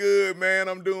doing good, man.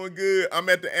 I'm doing good. I'm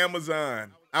at the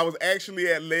Amazon. I was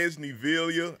actually at Lesni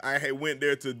Villa. I had went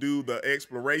there to do the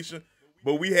exploration,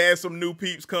 but we had some new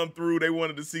peeps come through. They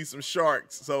wanted to see some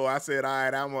sharks. So I said, all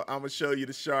right, I'm going to show you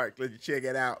the shark. Let you check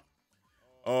it out.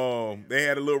 They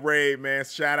had a little raid, man.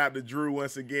 Shout out to THRU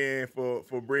once again for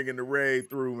bringing the raid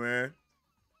through, man.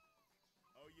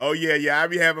 Oh, yeah, I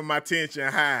be having my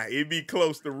tension high. It be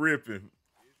close to ripping.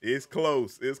 It's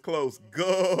close. It's close.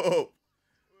 Gulp.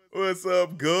 What's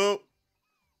up, Gulp?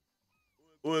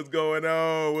 What's going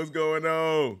on? What's going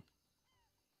on?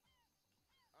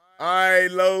 All right,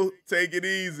 Lo, take it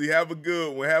easy. Have a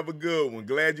good one. Have a good one.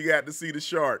 Glad you got to see the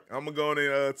shark. I'm going to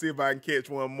go and see if I can catch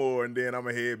one more, and then I'm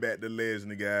going to head back to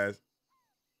Lesni, guys.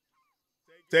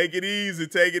 Take it easy.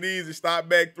 Take it easy. Stop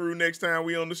back through next time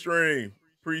we on the stream.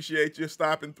 Appreciate you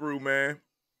stopping through, man.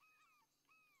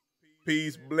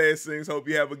 Peace, blessings. Hope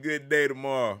you have a good day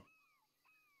tomorrow.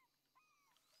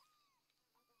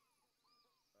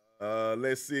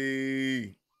 Let's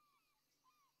see.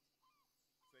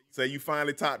 So you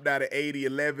finally topped out at 80,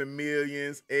 11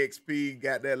 millions XP,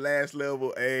 got that last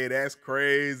level. Hey, that's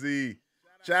crazy.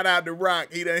 Shout out to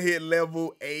Rock. He done hit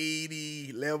level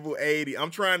 80, level 80. I'm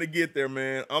trying to get there,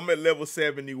 man. I'm at level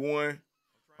 71.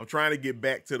 I'm trying to get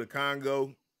back to the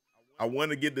Congo. I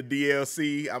want to get the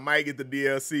DLC. I might get the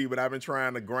DLC, but I've been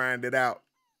trying to grind it out.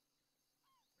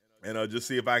 And I'll just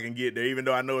see if I can get there, even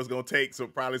though I know it's going to take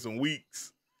probably some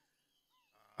weeks.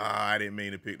 I didn't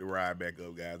mean to pick the ride back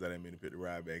up, guys. I didn't mean to pick the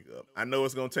ride back up. I know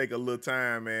it's going to take a little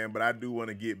time, man, but I do want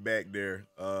to get back there.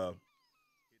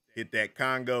 Hit that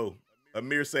Congo.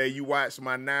 Amir say, you watched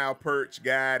my Now Perch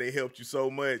guide. It helped you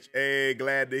so much. Hey,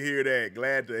 glad to hear that.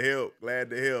 Glad to help. Glad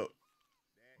to help.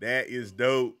 That is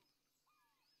dope.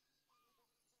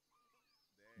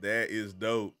 That is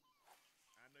dope.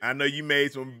 I know you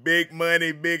made some big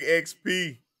money, big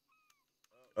XP.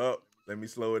 Oh, let me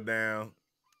slow it down.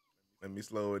 Let me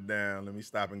slow it down. Let me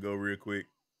stop and go real quick.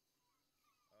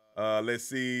 Let's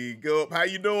see. Gulp, how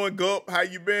you doing, Gulp? How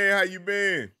you been? How you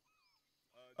been?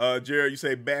 Jared, you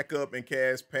say back up and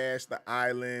cast past the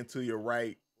island to your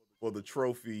right for the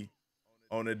trophy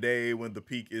on a day when the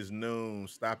peak is noon.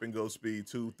 Stop and go speed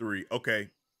 2-3. Okay.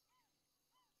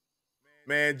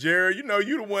 Man, Jared, you know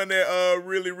you the one that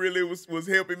really was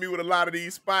helping me with a lot of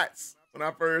these spots when I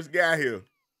first got here.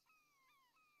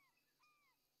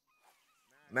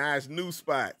 Nice new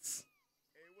spots.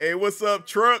 Hey, what's up,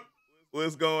 Truck?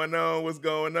 What's going on? What's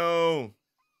going on?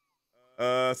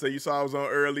 So you saw I was on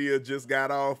earlier, just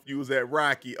got off. You was at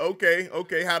Rocky. Okay,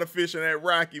 okay. How the fishing at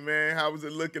Rocky, man? How was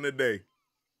it looking today?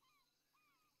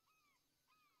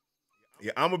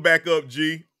 Yeah, I'ma back up,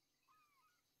 G.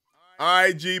 All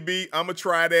right, GB. I'ma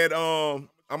try that.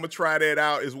 I'ma try that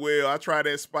out as well. I try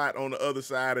that spot on the other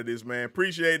side of this, man.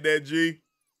 Appreciate that, G.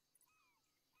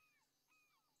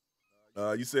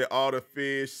 You said all the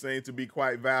fish seem to be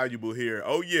quite valuable here.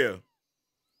 Oh yeah.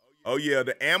 Oh yeah.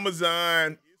 The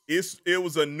Amazon, it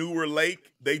was a newer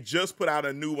lake. They just put out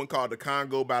a new one called the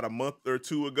Congo about a month or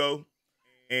two ago.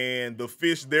 And the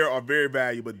fish there are very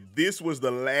valuable. This was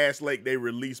the last lake they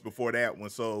released before that one.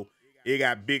 So it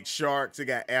got big sharks, it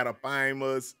got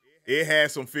Atapaimas. It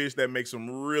has some fish that make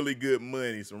some really good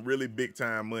money, some really big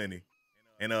time money,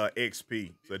 and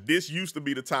XP. So this used to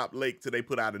be the top lake till they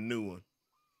put out a new one.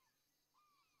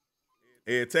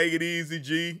 Yeah, take it easy,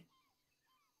 G.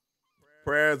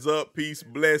 Prayers up, peace,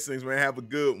 blessings, man. Have a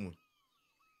good one.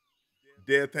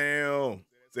 Death Hound.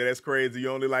 Say that's crazy.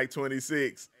 You only like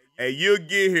 26. Hey, you'll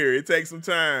get here. It takes some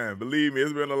time. Believe me,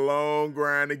 it's been a long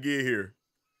grind to get here.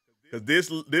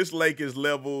 Because this lake is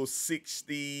level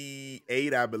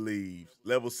 68, I believe.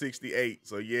 Level 68.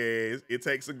 So, yeah, it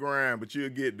takes a grind, but you'll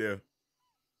get there.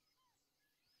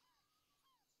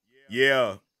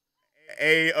 Yeah.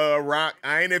 Hey, Rock,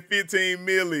 I ain't at 15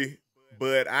 milli,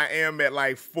 but I am at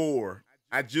like 4.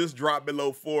 I just dropped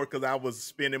below 4 because I was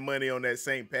spending money on that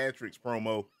St. Patrick's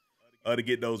promo to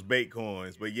get those bait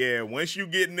coins. But, yeah, once you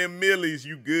get in them millies,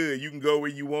 you good. You can go where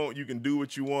you want. You can do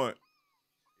what you want.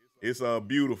 It's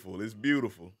beautiful. It's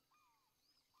beautiful.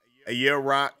 Yeah,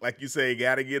 Rock, like you say,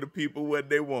 got to give the people what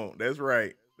they want. That's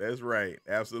right. That's right.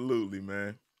 Absolutely,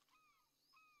 man.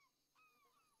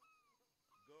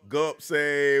 Gup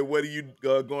say, what are you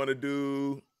going to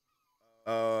do?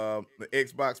 The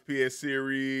Xbox PS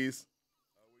Series,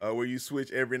 where you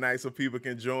switch every night so people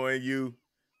can join you.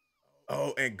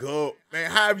 Oh, and Gup,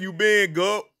 man, how have you been,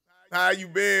 Gup? How you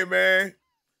been, man?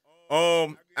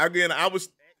 Again, I was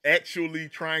actually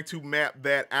trying to map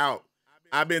that out.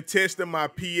 I've been testing my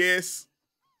PS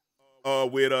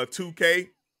with 2K.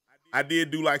 I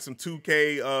did do like some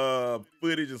 2K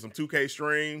footage and some 2K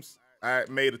streams. I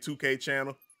made a 2K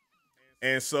channel.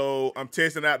 And so I'm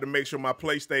testing out to make sure my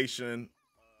PlayStation,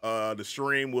 the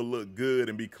stream will look good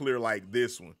and be clear like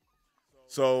this one.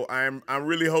 So I'm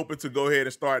really hoping to go ahead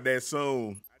and start that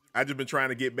soon. I just been trying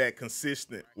to get back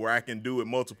consistent where I can do it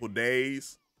multiple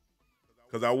days,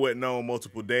 because I wasn't on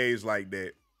multiple days like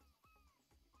that.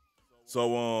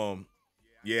 So,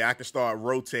 yeah, I can start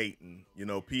rotating, you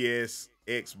know, PS,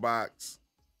 Xbox,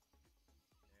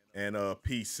 and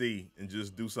PC, and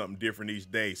just do something different each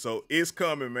day. So it's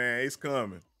coming, man. It's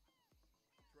coming.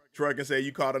 Troy can say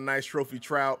you caught a nice trophy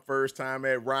trout first time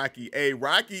at Rocky. Hey,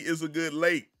 Rocky is a good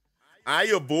lake. I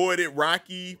avoided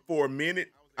Rocky for a minute.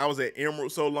 I was at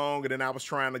Emerald so long, and then I was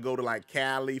trying to go to like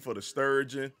Cali for the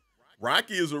sturgeon.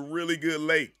 Rocky is a really good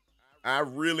lake. I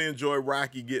really enjoy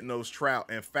Rocky getting those trout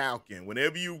and Falcon.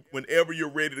 Whenever you're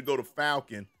ready to go to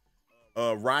Falcon,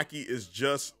 Rocky is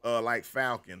just like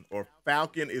Falcon, or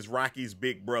Falcon is Rocky's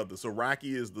big brother. So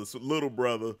Rocky is the little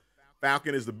brother,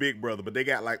 Falcon is the big brother, but they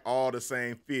got like all the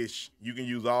same fish. You can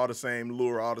use all the same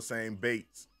lure, all the same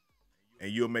baits,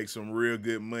 and you'll make some real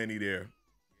good money there.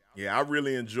 Yeah, I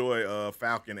really enjoy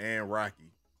Falcon and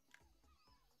Rocky.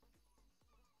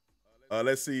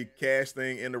 Let's see,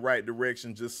 casting in the right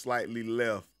direction, just slightly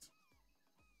left.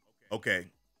 Okay.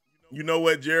 You know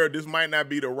what, Jared? This might not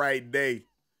be the right day.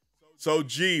 So,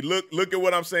 G, look at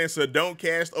what I'm saying. So, don't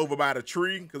cast over by the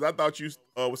tree, because I thought you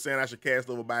were saying I should cast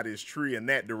over by this tree in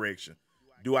that direction.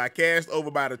 Do I cast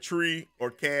over by the tree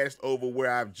or cast over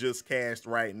where I've just cast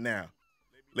right now?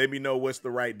 Let me know what's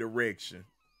the right direction.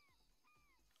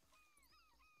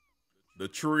 The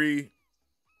tree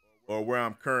or where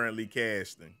I'm currently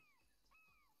casting.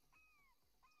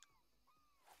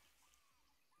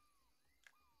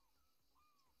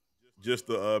 Just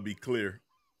to be clear.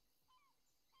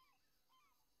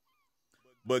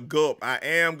 But Gulp, I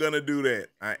am going to do that.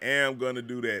 I am going to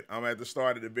do that. I'm at the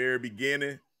start at the very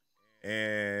beginning,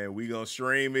 and we going to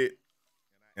stream it.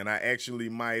 And I actually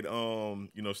might, you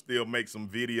know, still make some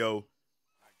video,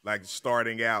 like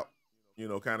starting out, you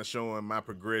know, kind of showing my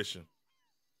progression.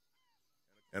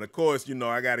 And, of course, you know,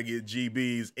 I got to get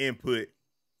GB's input.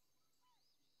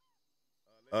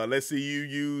 Let's see, you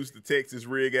use the Texas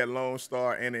rig at Lone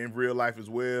Star and in real life as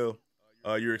well.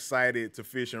 You're excited to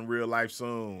fish in real life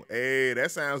soon. Hey,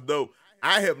 that sounds dope.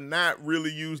 I have not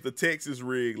really used the Texas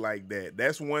rig like that.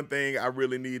 That's one thing I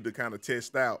really need to kind of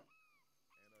test out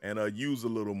and use a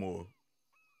little more.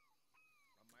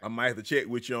 I might have to check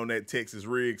with you on that Texas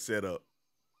rig setup.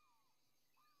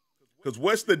 Because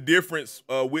what's the difference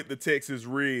with the Texas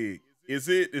rig? Is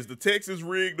the Texas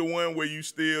rig the one where you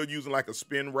still using like a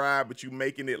spin rod, but you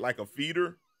making it like a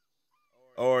feeder?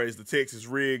 Or is the Texas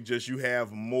rig just you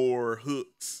have more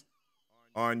hooks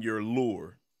on your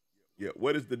lure? Yeah,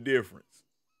 what is the difference?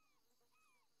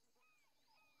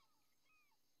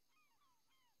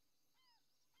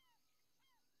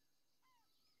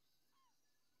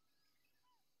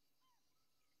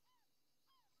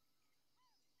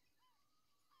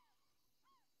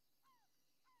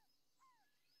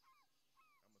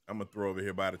 I'm gonna throw over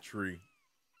here by the tree.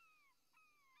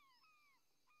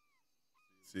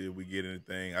 See if we get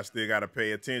anything. I still gotta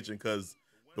pay attention because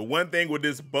the one thing with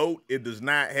this boat, it does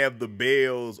not have the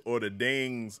bells or the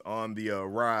dings on the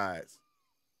rods.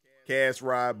 Cast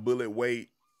rod, bullet weight,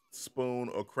 spoon,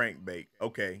 or crankbait.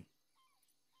 Okay.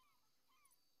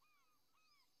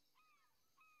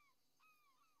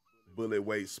 Bullet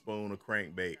weight, spoon, or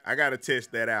crankbait. I gotta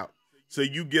test that out. So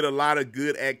you get a lot of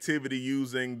good activity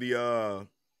using the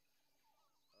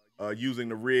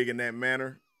rig in that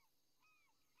manner.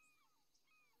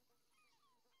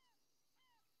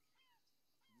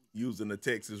 Using the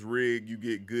Texas rig, you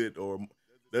get good, or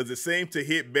does it seem to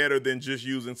hit better than just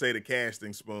using, say, the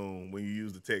casting spoon when you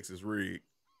use the Texas rig?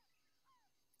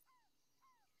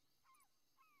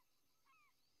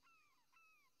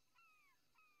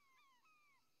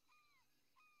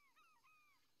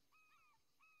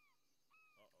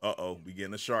 Uh-oh, we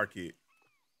getting a shark hit.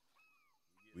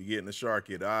 We getting a shark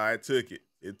hit. All right, it took it.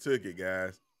 It took it,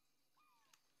 guys.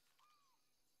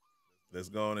 Let's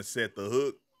go on and set the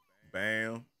hook.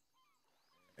 Bam.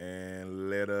 And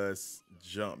let us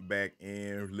jump back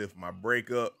in, lift my brake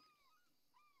up.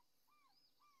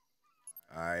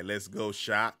 All right, let's go,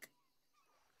 shock.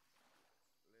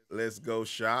 Let's go,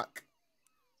 shock.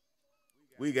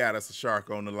 We got us a shark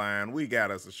on the line. We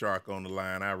got us a shark on the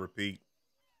line, I repeat.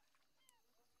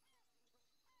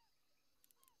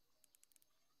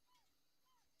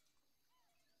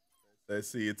 Let's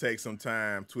see, it takes some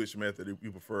time. Twitch method if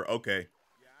you prefer. Okay.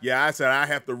 Yeah, I said I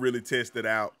have to really test it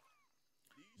out.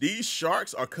 These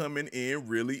sharks are coming in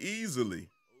really easily.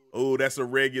 Oh, that's a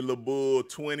regular bull.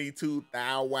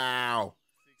 22,000. Wow.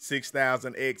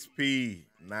 6,000 XP.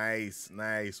 Nice,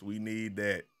 nice. We need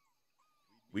that.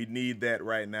 We need that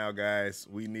right now, guys.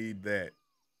 We need that.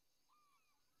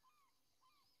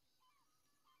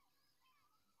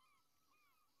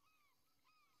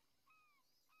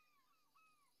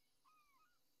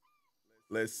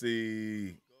 Let's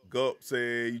see. Gulp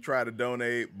said you try to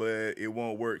donate, but it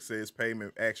won't work. Says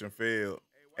payment action failed.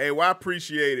 Hey, well, I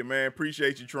appreciate it, man.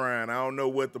 Appreciate you trying. I don't know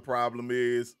what the problem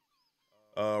is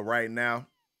right now.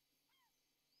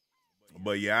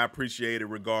 But yeah, I appreciate it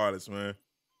regardless, man.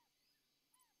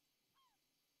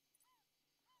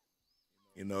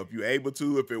 You know, if you're able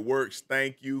to, if it works,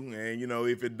 thank you. And, you know,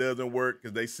 if it doesn't work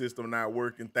because they system not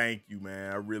working, thank you,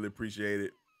 man. I really appreciate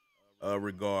it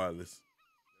regardless.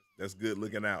 That's good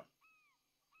looking out.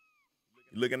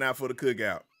 You're looking out for the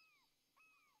cookout.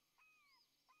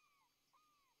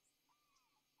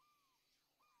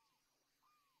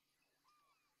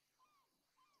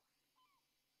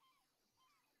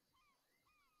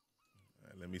 All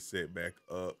right, let me set back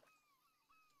up.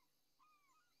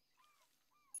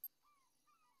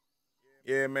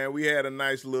 Yeah, man, we had a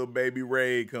nice little baby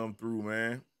raid come through,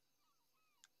 man.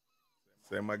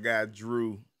 Say my guy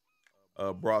Drew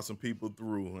brought some people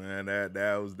through, man.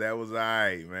 That was all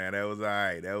right, man. That was all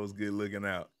right. That was good looking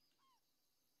out.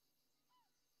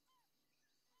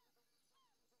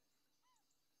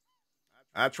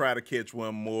 I try to catch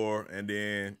one more,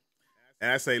 and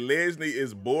I say Lesni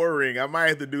is boring. I might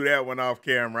have to do that one off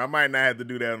camera. I might not have to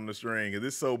do that on the string because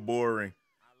it's so boring.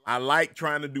 I like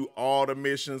trying to do all the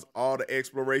missions, all the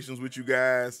explorations with you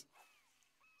guys.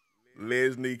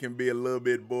 Lesni can be a little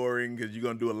bit boring because you're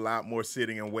going to do a lot more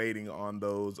sitting and waiting on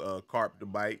those carp to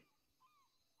bite.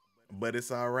 But it's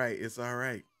all right. It's all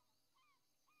right.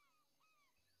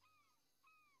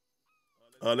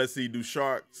 Let's see. Do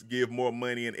sharks give more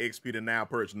money and XP than Now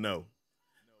Perch? No.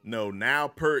 No, Now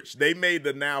Perch. They made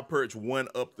the Now Perch one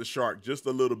up the shark just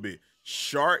a little bit.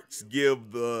 Sharks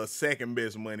give the second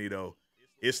best money, though.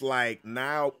 It's like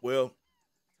now, well,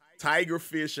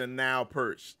 tigerfish and Now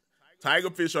Perch.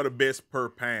 Tigerfish are the best per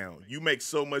pound. You make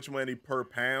so much money per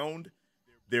pound.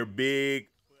 They're big,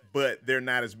 but they're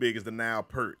not as big as the Now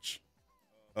Perch.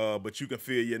 But you can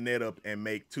fill your net up and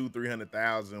make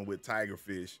 200,000-300,000 with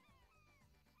tigerfish.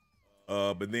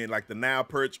 But then like the Now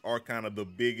Perch are kind of the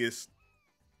biggest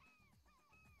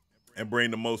and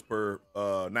bring the most per,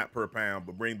 not per pound,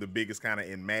 but bring the biggest kind of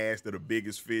in mass. They're the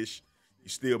biggest fish. You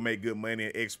still make good money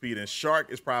in XP. And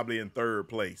shark is probably in third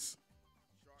place.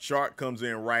 Shark comes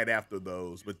in right after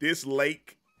those. But this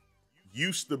lake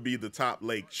used to be the top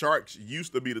lake. Sharks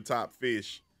used to be the top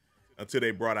fish until they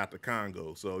brought out the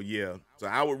Congo. So yeah, so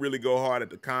I would really go hard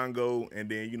at the Congo and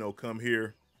then, you know, come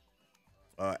here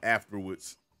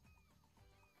afterwards.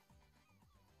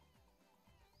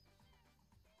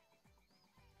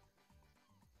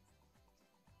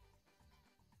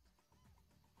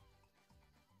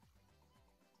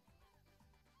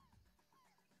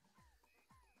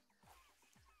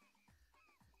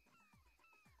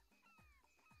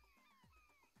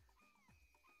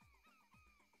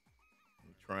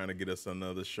 I'm trying to get us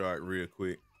another shark real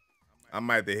quick. I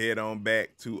might have to head on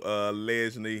back to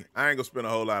Lesni. I ain't gonna spend a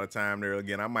whole lot of time there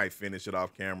again. I might finish it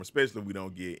off camera, especially if we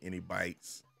don't get any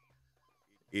bites.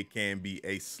 It can be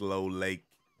a slow lake.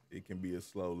 It can be a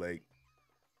slow lake.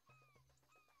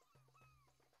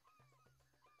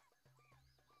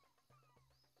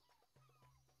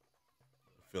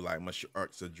 I feel like my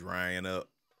sharks are drying up.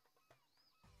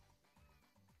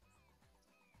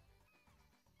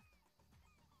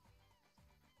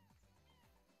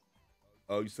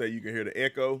 Oh, you say you can hear the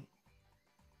echo?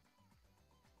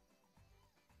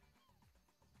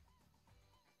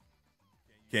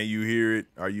 Can you hear it?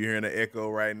 Are you hearing the echo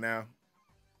right now?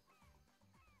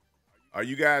 Are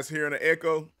you guys hearing the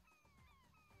echo?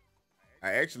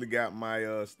 I actually got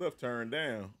my stuff turned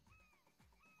down.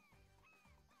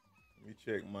 Let me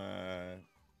check my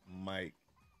mic.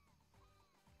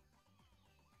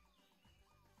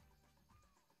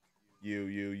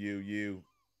 You.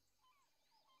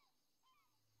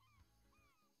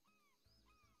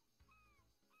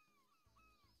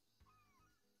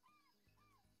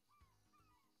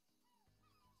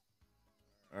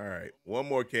 All right, one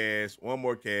more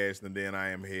cast, and then I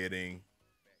am heading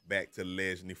back to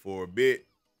Lesni for a bit.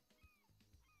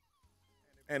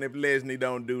 And if Lesni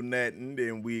don't do nothing,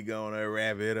 then we gonna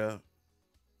wrap it up.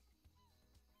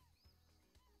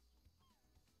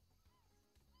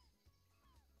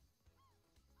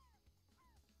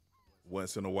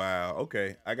 Once in a while.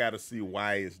 Okay, I gotta see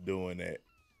why it's doing that.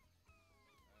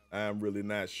 I'm really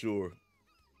not sure.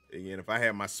 Again, if I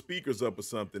have my speakers up or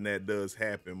something, that does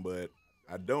happen, but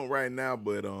I don't right now,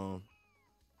 but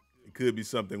it could be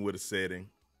something with a setting.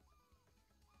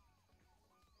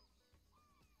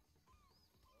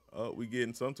 Oh, we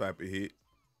getting some type of hit.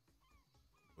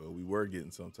 Well, we were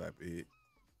getting some type of hit.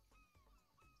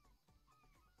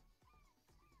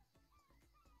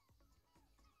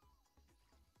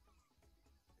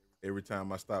 Every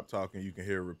time I stop talking, you can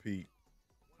hear a repeat.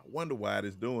 I wonder why it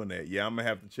is doing that. Yeah, I'm gonna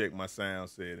have to check my sound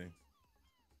settings.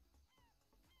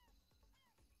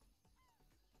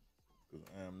 Because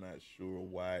I'm not sure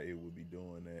why it would be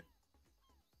doing that.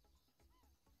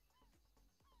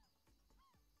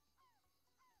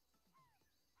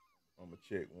 I'm gonna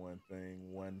check one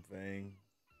thing.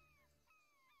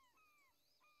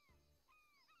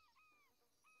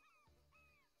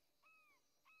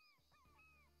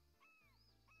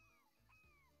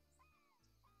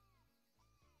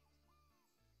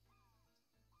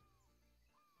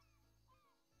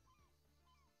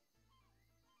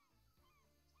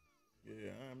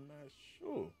 Yeah, I'm not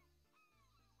sure.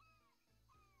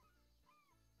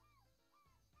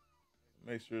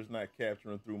 Make sure it's not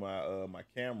capturing through my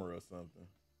camera or something.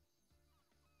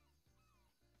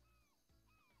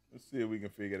 Let's see if we can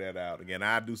figure that out. Again,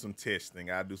 I'll do some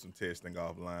testing. I'll do some testing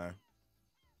offline.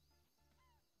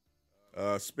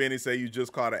 Spinny say you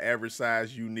just caught an average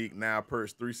size unique now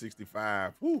perch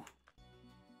 365. Whew.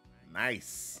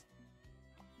 Nice.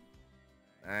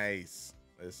 Nice.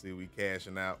 Let's see, we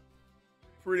cashing out.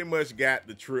 Pretty much got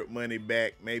the trip money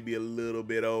back, maybe a little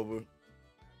bit over.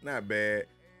 Not bad.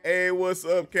 Hey, what's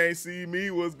up? Can't see me.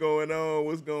 What's going on?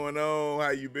 What's going on? How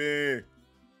you been?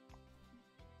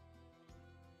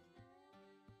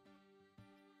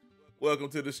 Welcome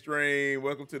to the stream.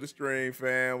 Welcome to the stream,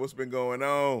 fam. What's been going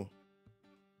on?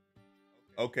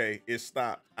 Okay, it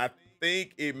stopped. I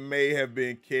think it may have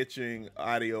been catching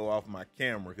audio off my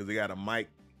camera because it got a mic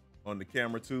on the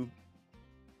camera too.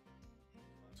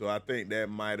 So I think that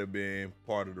might have been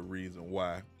part of the reason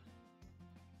why.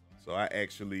 So I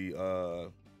actually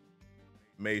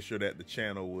made sure that the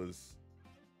channel was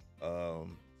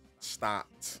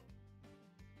stopped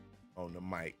on the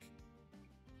mic.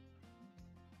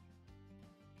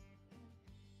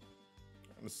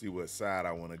 Let's see what side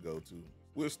I want to go to.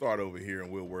 We'll start over here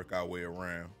and we'll work our way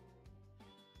around.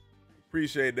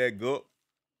 Appreciate that, Gup.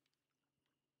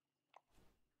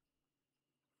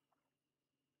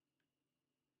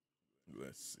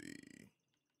 Let's see.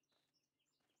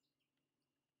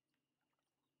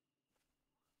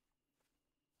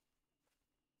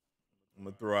 I'm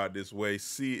gonna throw out this way,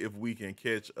 see if we can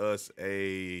catch us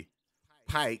a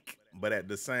pike, but at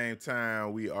the same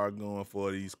time, we are going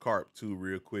for these carp too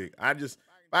real quick. If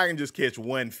I can just catch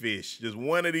one fish, just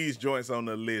one of these joints on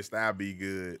the list, I'll be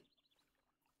good.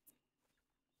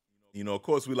 You know, of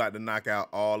course, we like to knock out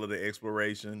all of the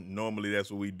exploration. Normally,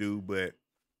 that's what we do, but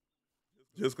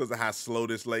just because of how slow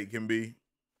this lake can be,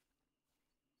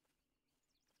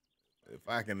 if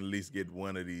I can at least get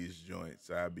one of these joints,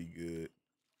 I'll be good.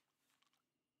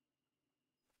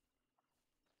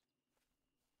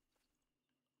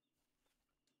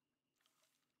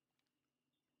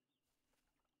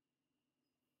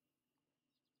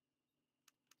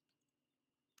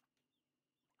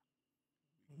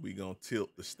 We gonna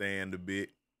tilt the stand a bit.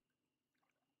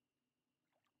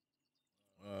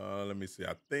 Let me see.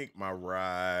 I think my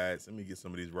rides. Let me get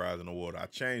some of these rides in the water. I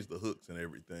changed the hooks and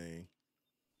everything.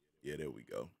 Yeah, there we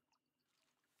go.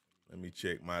 Let me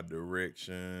check my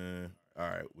direction. All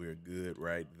right, we're good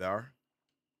right there.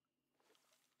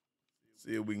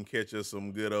 See if we can catch us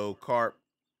some good old carp.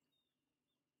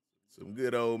 Some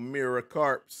good old mirror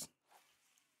carps.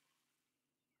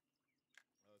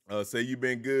 Say you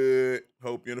been good.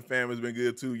 Hope you and the family's been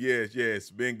good too. Yes,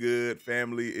 been good.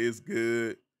 Family is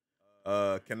good.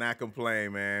 Cannot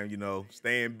complain, man. You know,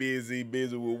 staying busy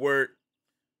with work.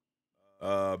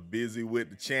 Busy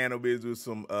with the channel, busy with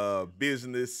some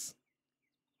business.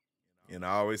 And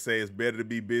I always say it's better to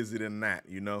be busy than not,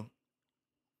 you know.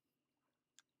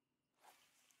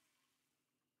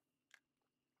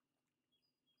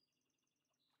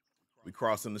 We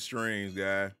crossing the streams,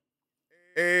 guys.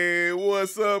 Hey,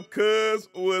 what's up, cuz?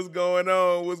 What's going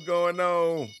on? What's going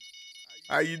on?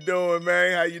 How you doing,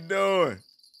 man? How you doing?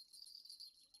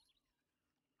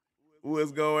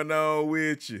 What's going on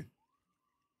with you?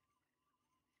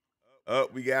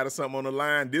 We got us something on the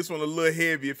line. This one a little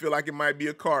heavy. It feel like it might be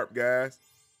a carp, guys.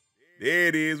 There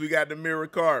it is. We got the mirror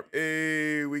carp.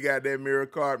 Hey, we got that mirror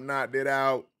carp. Knocked it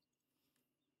out.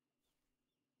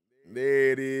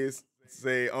 There it is.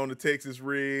 Say on the Texas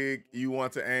rig, you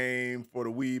want to aim for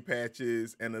the weed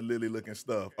patches and the lily looking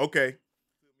stuff. Okay.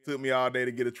 Took me all day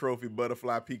to get a trophy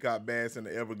butterfly peacock bass in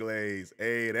the Everglades.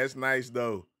 Hey, that's nice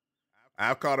though.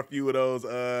 I've caught a few of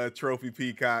those trophy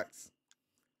peacocks.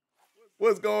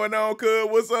 What's going on, cuz?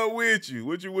 What's up with you?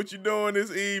 What you doing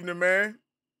this evening, man?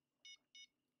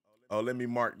 Oh, let me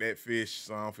mark that fish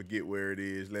so I don't forget where it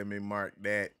is. Let me mark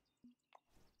that.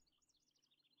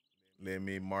 Let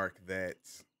me mark that.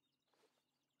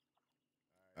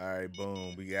 All right,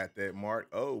 boom. We got that mark.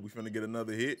 Oh, we finna get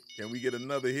another hit. Can we get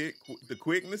another hit? The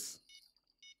quickness.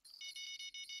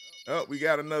 Oh, we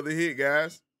got another hit,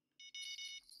 guys.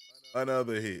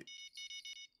 Another hit.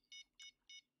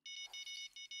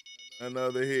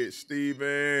 Another hit.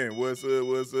 Steven, what's up?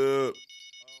 What's up?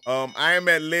 I am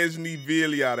at Lesni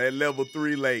Villia, that level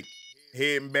 3 lake,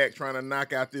 heading back trying to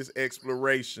knock out this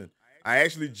exploration. I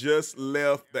actually just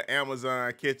left the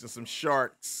Amazon catching some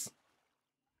sharks.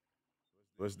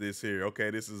 What's this here? Okay,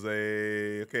 this is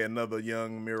another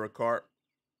young mirror carp.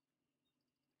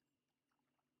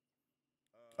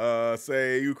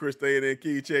 Say you Christina and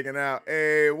Key checking out.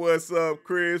 Hey, what's up,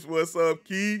 Chris? What's up,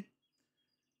 Key?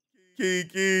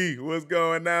 Key, what's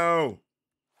going on?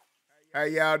 How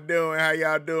y'all doing? How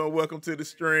y'all doing? Welcome to the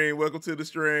stream. Welcome to the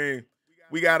stream.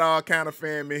 We got all kind of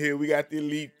fam in here. We got the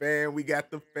elite fam. We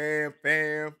got the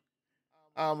fam.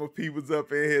 All my people's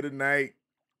up in here tonight.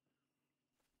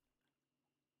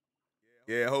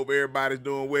 Yeah, hope everybody's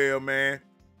doing well, man.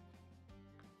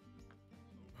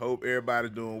 Hope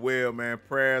everybody's doing well, man.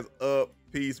 Prayers up.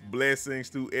 Peace, blessings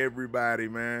to everybody,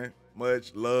 man.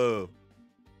 Much love.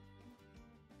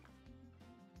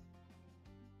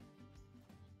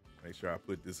 Make sure I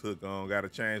put this hook on. Got to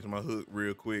change my hook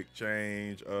real quick.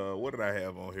 What did I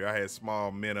have on here? I had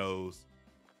small minnows.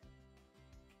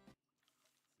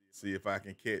 See if I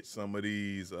can catch some of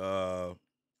these,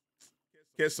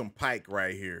 catch some pike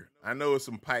right here. I know it's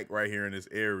some pike right here in this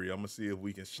area. I'm going to see if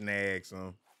we can snag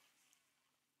some.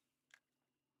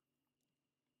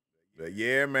 But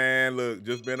yeah, man, look,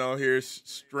 just been on here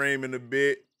streaming a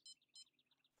bit.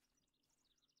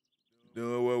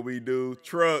 Doing what we do.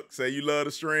 Truck, say you love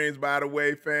the streams, by the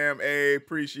way, fam. Hey,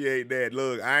 appreciate that.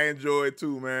 Look, I enjoy it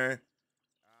too, man.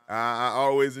 I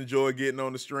always enjoy getting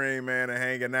on the stream, man, and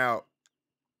hanging out.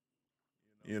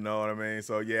 You know what I mean?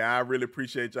 So, yeah, I really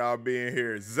appreciate y'all being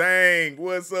here. Zang,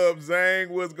 what's up, Zang?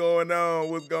 What's going on?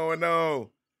 What's going on?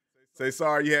 Say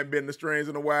sorry you haven't been in the streams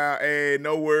in a while. Hey,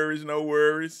 no worries, no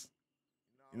worries.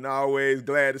 You know, always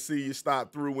glad to see you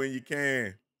stop through when you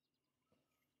can.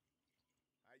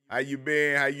 How you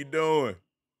been? How you doing?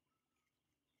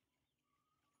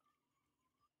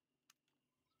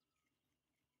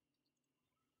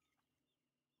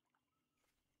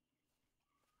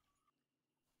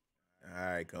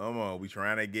 right, come on. We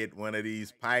trying to get one of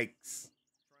these pikes.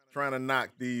 Trying to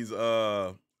knock these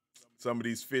some of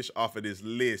these fish off of this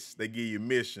list. They give you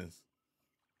missions.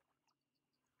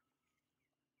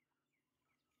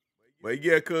 But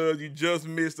yeah, cuz you just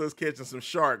missed us catching some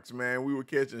sharks, man. We were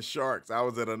catching sharks. I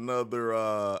was at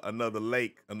another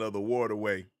lake, another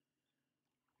waterway.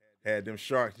 Had them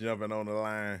sharks jumping on the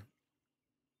line.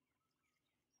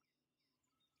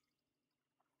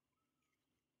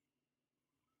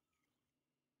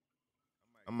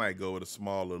 I might go with a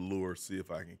smaller lure, see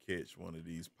if I can catch one of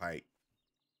these pike.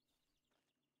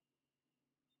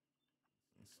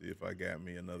 Let's see if I got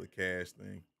me another cast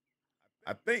thing.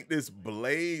 I think this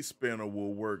blade spinner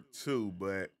will work too,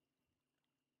 but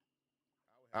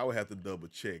I would have to double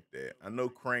check that. I know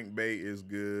crankbait is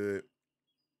good.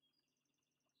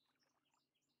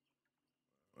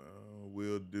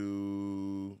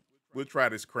 We'll try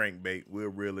this crankbait. We'll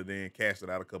reel it in, cast it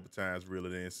out a couple times, reel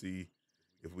it in, see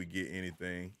if we get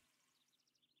anything.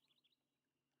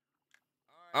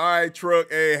 All right, truck.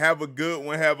 Hey, have a good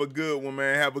one. Have a good one,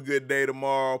 man. Have a good day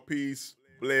tomorrow. Peace,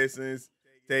 blessings.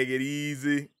 Take it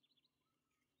easy.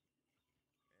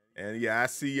 And yeah, I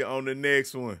see you on the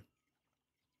next one.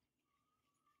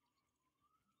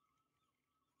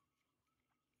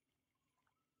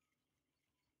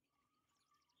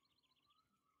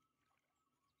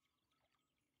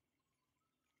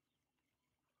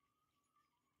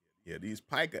 Yeah, these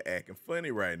pike are acting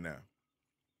funny right now.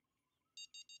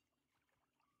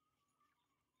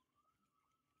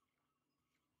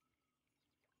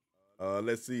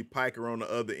 Let's see, pike are on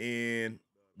the other end,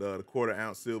 the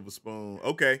quarter-ounce silver spoon.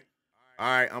 Okay. All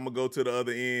right, I'm going to go to the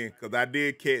other end because I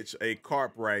did catch a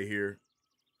carp right here.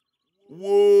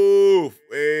 Woof.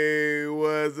 Hey,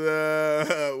 what's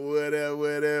up? What up,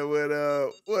 what up, what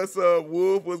up? What's up,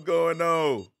 Wolf? What's going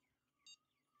on?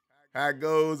 How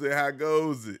goes it? How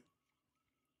goes it?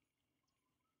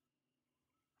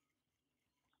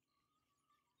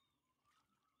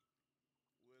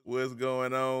 What's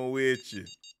going on with you?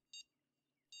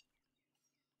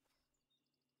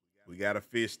 We got a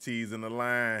fish teasing the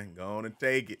line. Go on and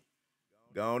take it.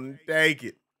 Go on and take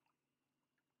it.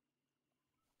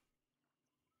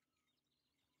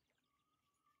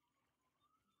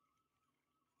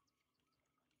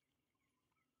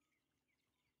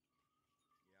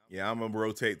 Yeah, I'm gonna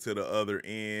rotate to the other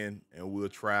end and we'll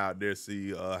try out there,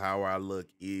 see how our luck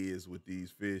is with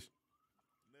these fish.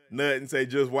 Nothing say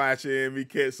just watching me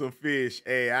catch some fish.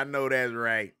 Hey, I know that's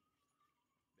right.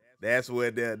 That's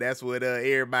what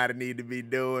everybody need to be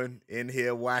doing in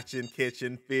here, watching,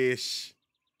 catching fish.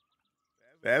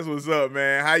 That's what's up,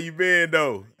 man. How you been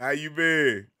though? How you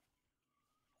been?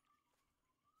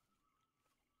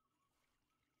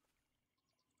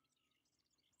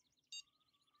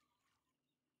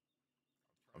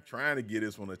 I'm trying to get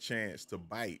this one a chance to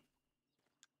bite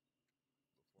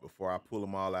before I pull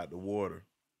them all out the water.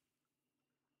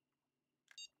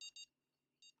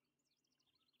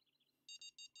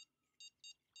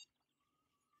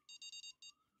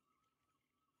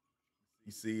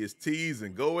 You see, it's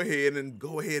teasing. Go ahead and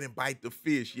bite the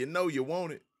fish. You know you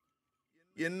want it.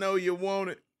 You know you want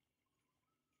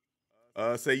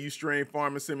it. Say you stream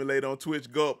Farming Simulator on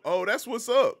Twitch. Go. Oh, that's what's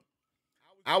up.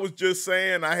 I was just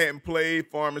saying I hadn't played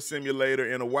Farming Simulator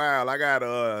in a while.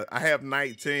 I have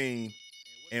 19,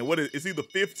 and it's either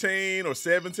 15 or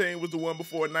 17 was the one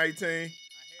before 19.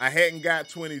 I hadn't got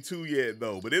 22 yet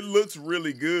though, but it looks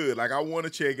really good. Like I want to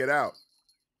check it out.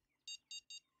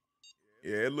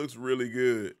 Yeah, it looks really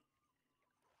good.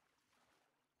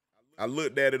 I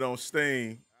looked at it on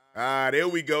Steam. Ah, there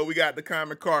we go. We got the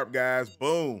common carp, guys.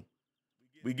 Boom.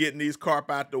 We getting these carp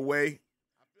out the way.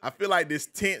 I feel like this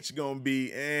tench gonna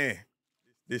be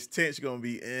This tench gonna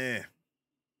be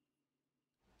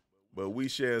But we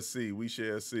shall see. We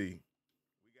shall see.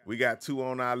 We got 2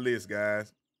 on our list,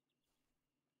 guys.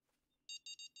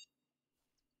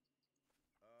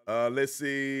 Let's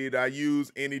see. Did I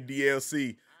use any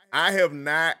DLC? I have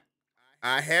not.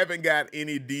 I haven't got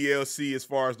any DLC as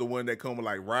far as the one that come with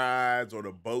like rides or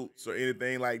the boats or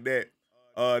anything like that.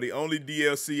 The only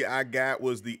DLC I got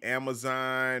was the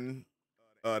Amazon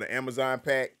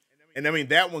pack. And I mean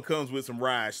that one comes with some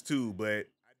rides too, but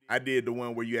I did the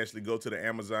one where you actually go to the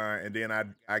Amazon, and then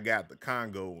I got the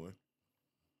Congo one.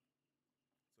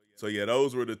 So yeah,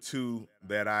 those were the 2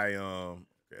 that I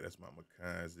okay, that's my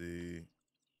Mackenzie.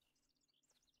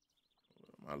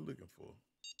 What am I looking for?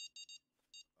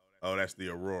 Oh, that's the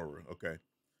Aurora. Okay.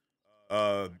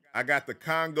 I got the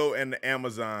Congo and the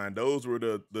Amazon. Those were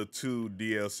the 2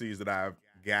 DLCs that I've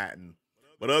gotten.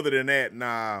 But other than that,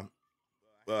 nah,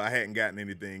 I hadn't gotten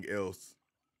anything else.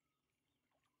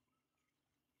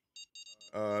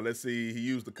 Let's see. He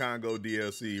used the Congo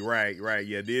DLC. Right.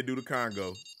 Yeah, did do the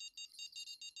Congo.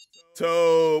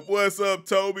 Tobe, what's up,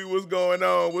 Toby? What's going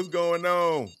on? What's going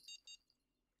on?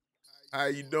 How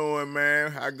you doing,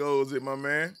 man? How goes it, my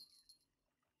man?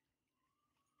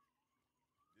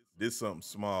 This something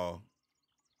small.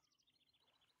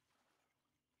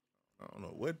 I don't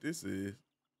know what this is.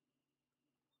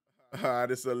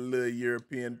 This a little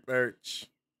European perch.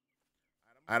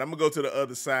 All right, I'm gonna go to the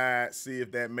other side, see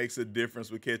if that makes a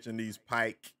difference with catching these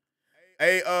pike.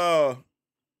 Hey, oh,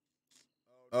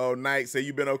 Knight, say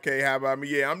you been okay? How about me?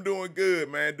 Yeah, I'm doing good,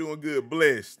 man. Doing good.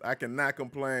 Blessed. I cannot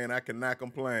complain. I cannot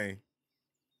complain.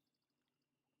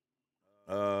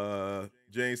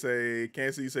 Jane say,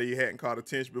 can't see you say you hadn't caught a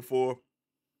tench before.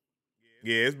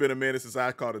 Yeah, it's been a minute since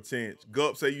I caught a tench.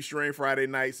 Gup say you stream Friday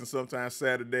nights and sometimes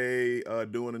Saturday,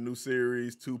 doing a new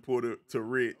series, Two Porter to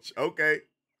Rich. Okay.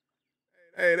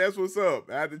 Hey, that's what's up.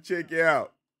 I have to check you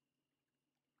out.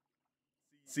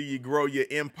 See you grow your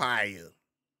empire.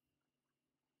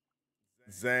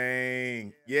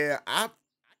 Zang. Yeah, I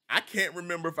can't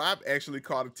remember if I've actually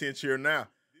caught a tench here now.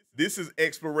 This is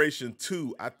exploration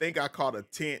 2. I think I caught a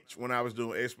tench when I was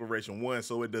doing exploration 1,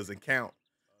 so it doesn't count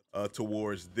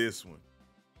towards this one.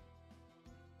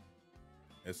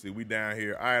 Let's see, we down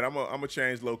here. All right, I'm gonna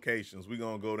change locations. We're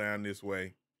gonna go down this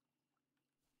way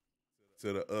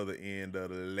to the other end of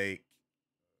the lake.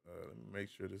 Let me make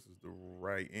sure this is the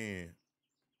right end.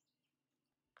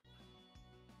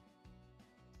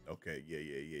 Okay,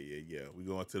 yeah. We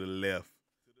going to the left.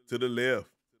 To the left.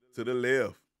 To the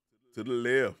left. To the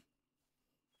left.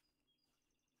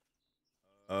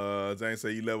 Zane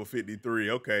say you level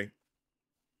 53. Okay.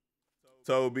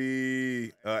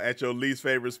 Toby, at your least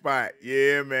favorite spot.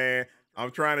 Yeah, man.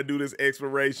 I'm trying to do this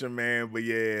exploration, man. But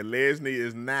yeah, Lesni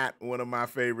is not one of my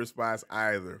favorite spots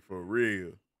either. For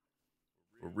real.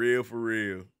 For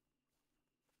real.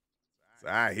 So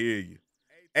I hear you.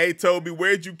 Hey, Toby,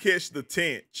 where'd you catch the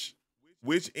tench?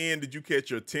 Which end did you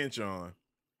catch your tench on?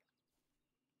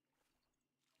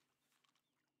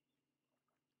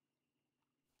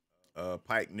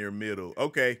 Pike near middle.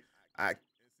 Okay.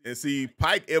 And see,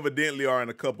 pike evidently are in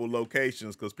a couple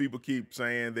locations because people keep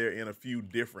saying they're in a few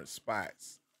different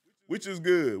spots, which is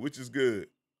good.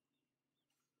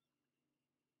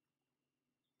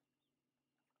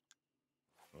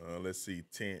 Let's see,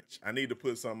 tench. I need to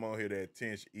put something on here that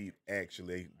tench eat.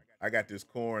 Actually, I got this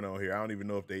corn on here. I don't even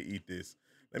know if they eat this.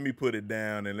 Let me put it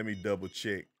down and let me double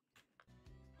check.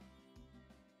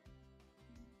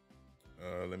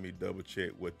 Let me double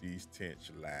check what these tench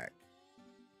like.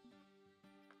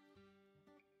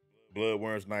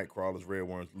 Bloodworms, night crawlers, red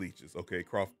worms, leeches. Okay,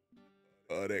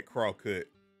 that craw cut.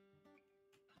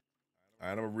 All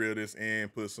right, I'm gonna reel this in,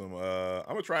 put some, I'm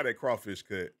gonna try that crawfish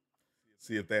cut.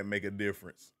 See if that make a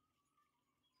difference.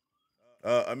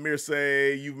 Amir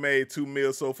say you've made 2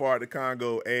 meals so far at the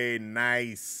Congo. Hey,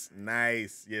 nice.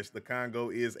 Yes, the Congo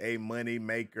is a money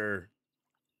maker.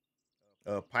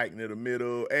 Pike near the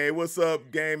middle. Hey, what's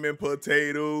up, Gaming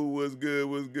Potato? What's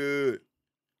good?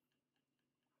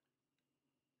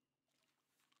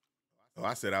 Oh,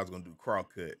 I said I was gonna do craw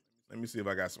cut. Let me see if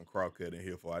I got some craw cut in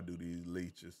here before I do these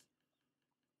leeches.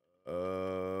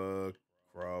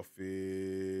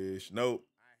 Crawfish. Nope.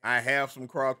 I have some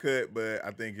craw cut, but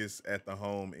I think it's at the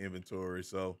home inventory,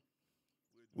 so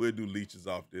we'll do leeches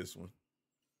off this one.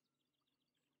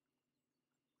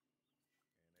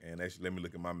 And actually, let me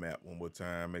look at my map one more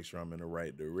time, make sure I'm in the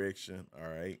right direction. All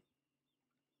right.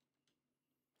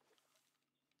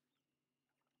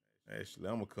 Actually,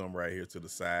 I'm gonna come right here to the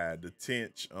side. The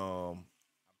tench, I'm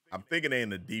thinking they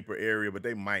in a deeper area, but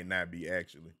they might not be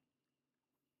actually.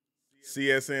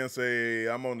 CSN say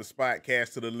I'm on the spot,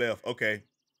 cast to the left. Okay.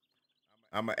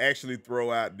 I'm gonna actually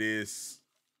throw out this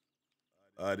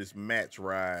match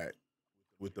ride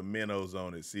with the minnows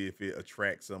on it, see if it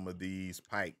attracts some of these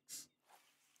pikes.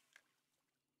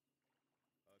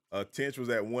 Tench was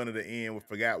at one of the end. We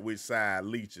forgot which side.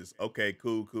 Leeches. Okay,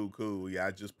 cool. Yeah,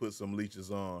 I just put some leeches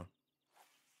on.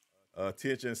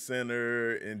 Tension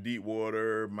center in deep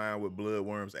water. Mine with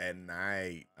bloodworms at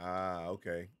night.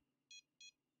 Okay.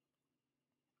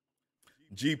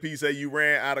 GP say you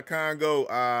ran out of Congo.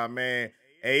 Man.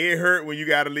 Hey, it hurt when you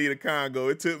got to leave the Congo.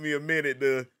 It took me a minute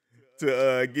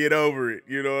to get over it.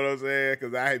 You know what I'm saying?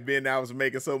 Because I was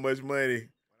making so much money.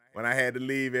 When I had to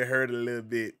leave, it hurt a little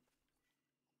bit.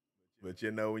 But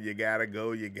you know, when you gotta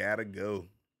go, you gotta go.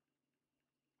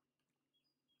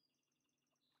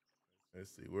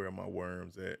 Let's see, where are my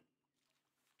worms at?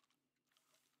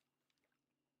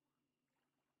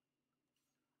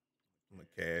 I'm gonna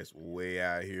cast way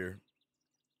out here.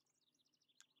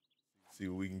 See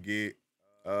what we can get.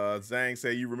 Zhang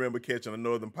say you remember catching a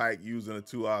northern pike using a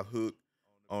 2-aught hook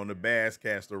on the bass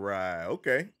caster ride.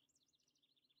 Okay.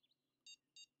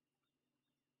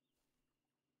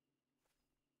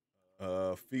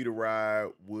 Feeder ride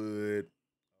would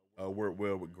work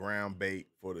well with ground bait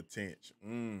for the tench.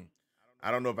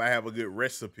 I don't know if I have a good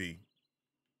recipe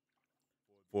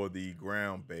for the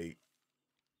ground bait.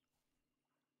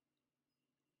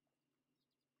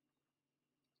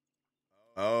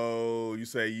 Oh, you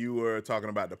say you were talking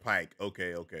about the pike.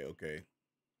 Okay, okay, okay.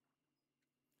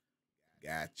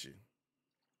 Gotcha.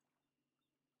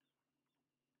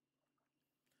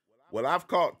 Well, I've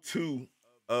caught 2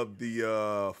 of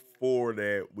the 4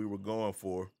 that we were going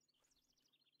for.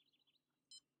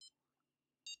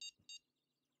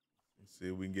 Let's see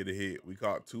if we can get a hit. We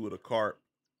caught 2 of the carp.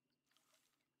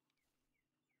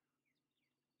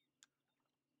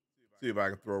 See if I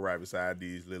can throw right beside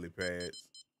these lily pads.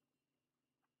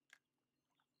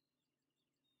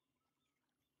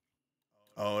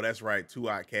 Oh, that's right.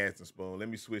 2-aught casting spoon. Let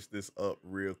me switch this up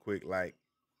real quick. Like,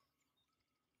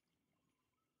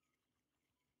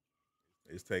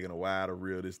 it's taking a while to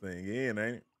reel this thing in,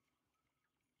 ain't it?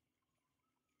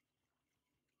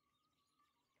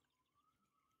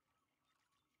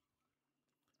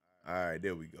 All right,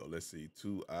 there we go. Let's see.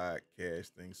 2-aught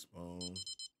casting spoon.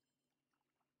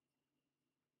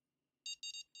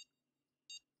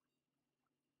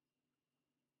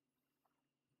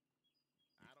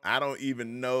 I don't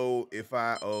even know if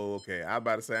I. Oh, okay. I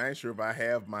about to say I ain't sure if I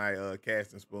have my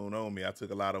casting spoon on me. I took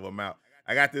a lot of them out.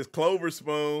 I got this clover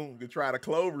spoon. You can try the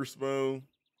clover spoon.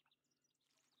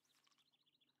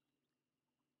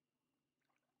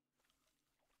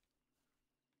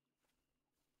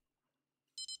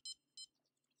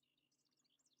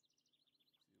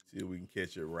 See if we can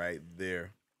catch it right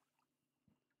there.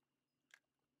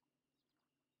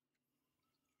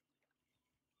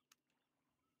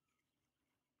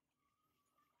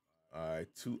 All right,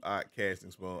 2-aught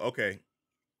casting spoon. Okay.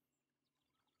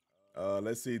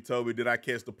 Let's see, Toby. Did I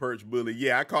catch the perch bully?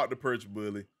 Yeah, I caught the perch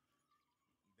bully.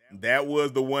 That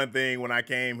was the one thing when I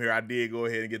came here. I did go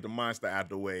ahead and get the monster out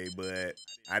the way, but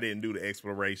I didn't do the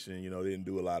exploration. Didn't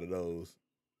do a lot of those.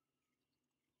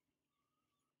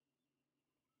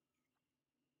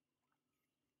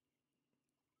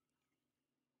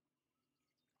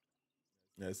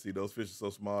 Let's see, those fish are so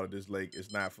small at this lake.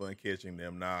 It's not fun catching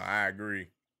them. Nah, I agree.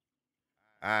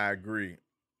 I agree.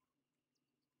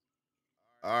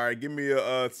 All right, give me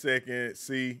a second.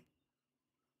 See,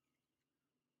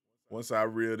 once I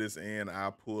reel this in,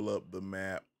 I'll pull up the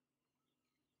map.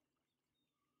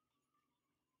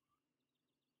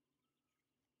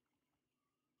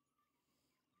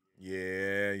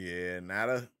 Yeah, yeah. Not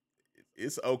a.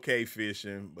 It's okay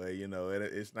fishing, but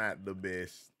it's not the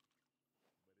best.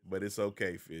 But it's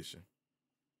okay fishing.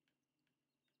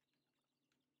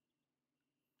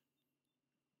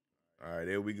 All right,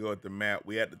 there we go at the map.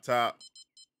 We at the top,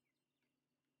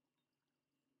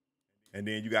 and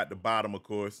then you got the bottom, of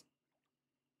course.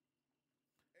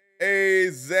 Hey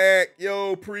Zach,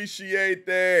 yo, appreciate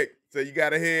that. So you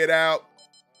got to head out.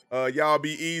 Y'all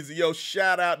be easy. Yo,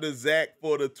 shout out to Zach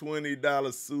for the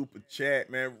 $20 super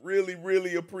chat, man. Really,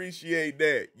 really appreciate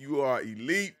that. You are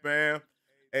elite, man.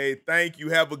 Hey, thank you.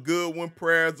 Have a good one.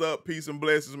 Prayers up. Peace and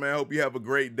blessings, man. Hope you have a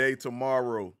great day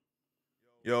tomorrow.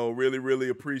 Yo, really, really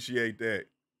appreciate that.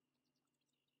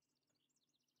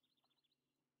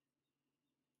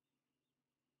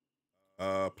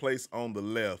 Place on the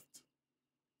left.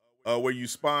 Where you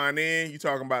spawn in. You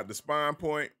talking about the spawn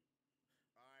point?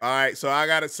 All right, so I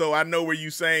got it. So I know where you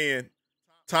saying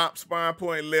top spawn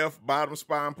point left, bottom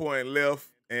spawn point left,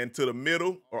 and to the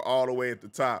middle or all the way at the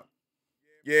top.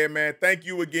 Yeah, man. Thank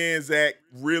you again, Zach.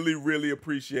 Really, really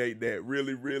appreciate that.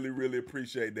 Really, really, really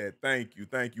appreciate that. Thank you.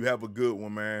 Thank you. Have a good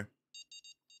one, man.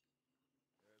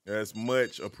 That's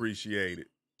much appreciated.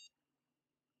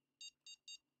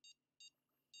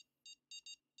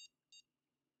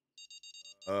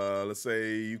 Let's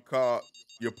say you caught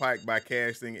your pike by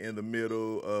casting in the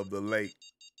middle of the lake.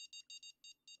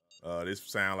 This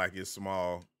sound like it's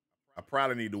small. I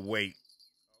probably need to wait.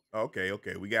 Okay,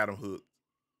 okay. We got him hooked.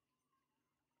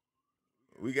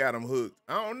 We got him hooked.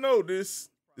 I don't know. This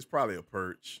is probably a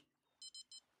perch.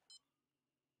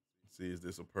 Let's see, is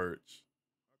this a perch?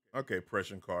 Okay,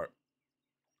 Prussian carp.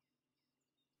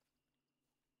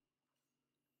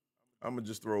 I'm gonna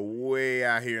just throw way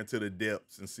out here into the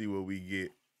depths and see what we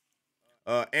get.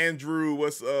 Andrew,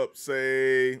 what's up?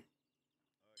 Say,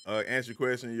 answer your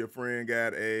question. Your friend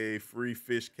got a free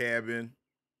fish cabin.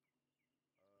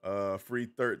 Free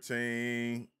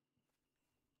 13.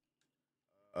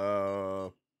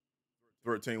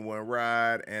 13-1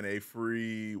 rod, and a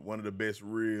free one of the best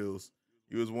reels.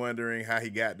 He was wondering how he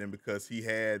got them because he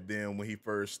had them when he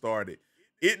first started.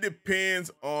 It depends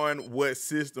on what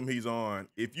system he's on.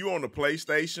 If you're on the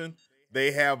PlayStation,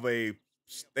 they have a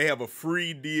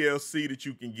free DLC that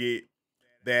you can get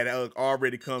that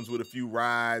already comes with a few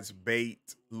rides,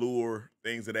 bait, lure,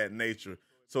 things of that nature.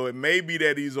 So it may be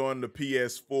that he's on the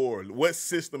PS4. What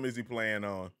system is he playing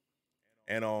on?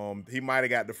 And he might have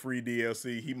got the free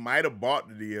DLC. He might have bought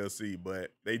the DLC,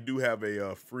 but they do have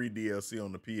a free DLC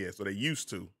on the PS, so they used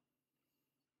to.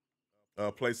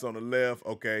 Place on the left,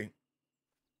 okay.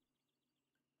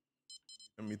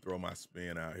 Let me throw my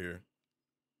spin out here.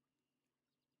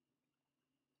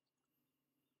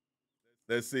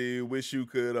 Let's see. Wish you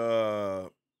could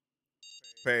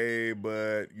pay,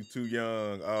 but you too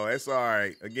young. Oh, that's all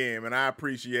right. Again, man, I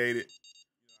appreciate it.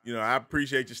 You know, I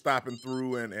appreciate you stopping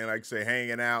through and like I say,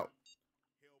 hanging out,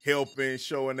 helping,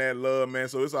 showing that love, man.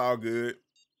 So it's all good.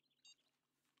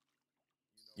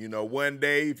 You know, one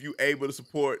day if you able to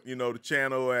support, you know, the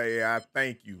channel, hey, I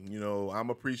thank you. You know, I'm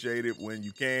appreciated when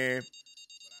you can,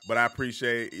 but I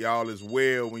appreciate y'all as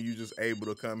well when you just able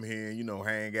to come here and, you know,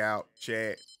 hang out,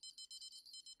 chat.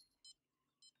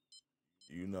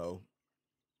 You know,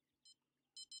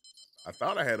 I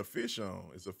thought I had a fish on.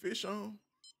 Is a fish on?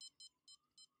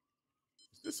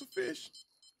 Is this a fish?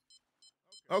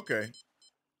 Okay.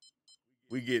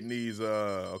 We getting these,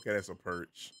 okay, that's a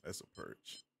perch. That's a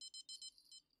perch.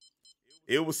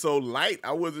 It was so light,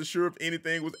 I wasn't sure if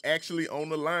anything was actually on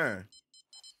the line.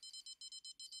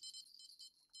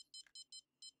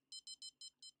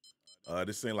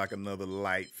 This seemed like another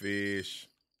light fish.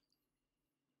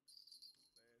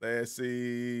 Let's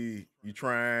see. You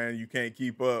trying, you can't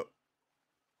keep up.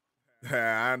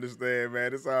 I understand,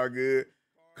 man. It's all good.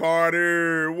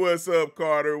 Carter, what's up,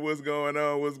 Carter? What's going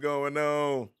on? What's going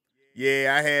on?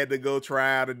 Yeah, I had to go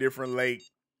try out a different lake.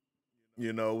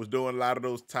 You know, was doing a lot of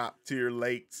those top tier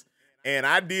lakes. And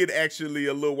I did actually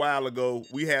a little while ago,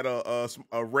 we had a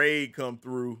raid come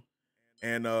through.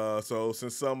 And so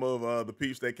since some of the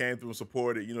peeps that came through and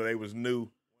supported, you know, they was new.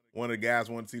 One of the guys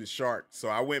wanted to see the shark. So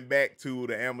I went back to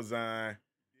the Amazon,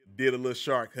 did a little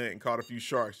shark hunt and caught a few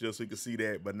sharks just so you could see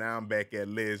that. But now I'm back at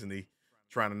Lesni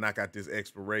trying to knock out this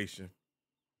exploration.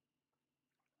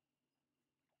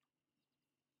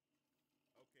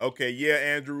 Okay, yeah,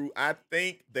 Andrew. I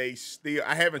think they still,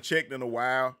 I haven't checked in a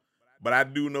while, but I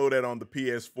do know that on the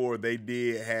PS4 they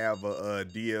did have a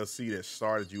DLC that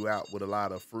started you out with a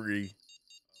lot of free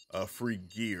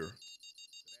gear.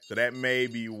 So that may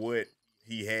be what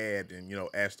he had, and you know,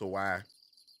 as to why.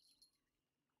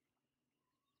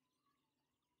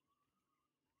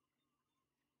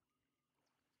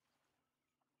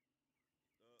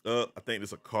 I think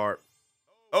it's a carp.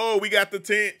 Oh, we got the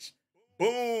tench.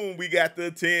 Boom, we got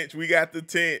the tench. We got the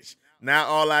tench. Now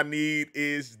all I need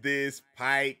is this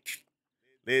pike.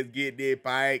 Let's get that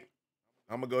pike.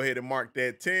 I'm gonna go ahead and mark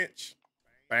that tench.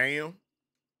 Bam.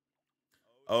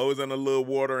 Oh, it's in a little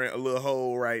water and a little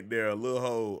hole right there. A little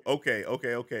hole. Okay,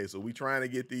 okay, okay. So we trying to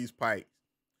get these pikes.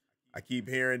 I keep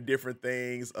hearing different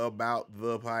things about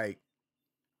the pike.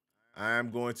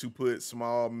 I'm going to put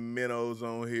small minnows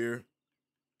on here.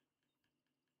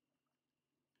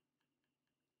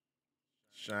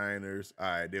 Shiners. All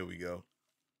right, there we go.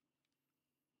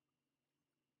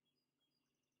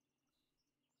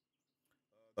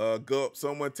 Gulp,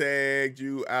 someone tagged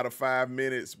you out of 5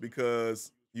 minutes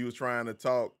because you was trying to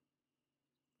talk.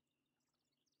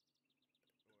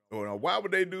 Oh, now, why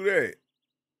would they do that?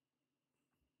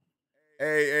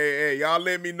 Hey, y'all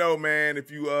let me know, man, if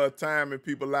you timing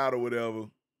people out or whatever.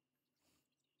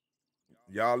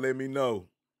 Y'all let me know.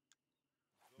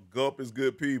 Gulp is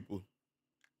good people.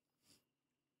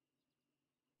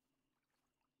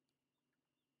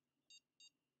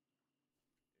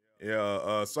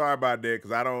 Yeah, sorry about that,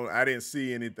 cause I didn't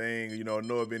see anything, you know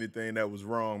of anything that was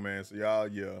wrong, man. So y'all,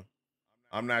 yeah,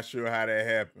 I'm not sure how that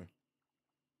happened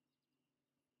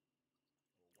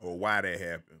or why that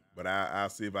happened, but I'll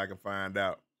see if I can find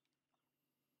out.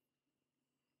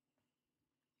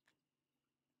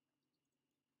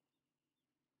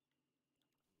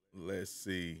 Let's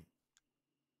see.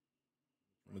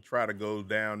 I'm gonna try to go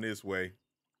down this way.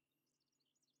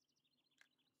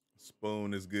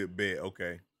 Spoon is good bet.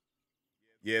 Okay.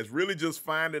 Yeah, it's really just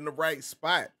finding the right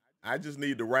spot. I just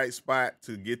need the right spot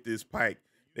to get this pike.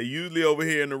 They usually over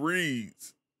here in the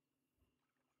reeds.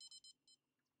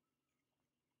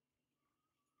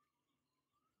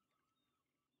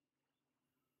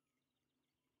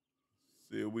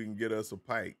 See if we can get us a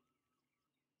pike.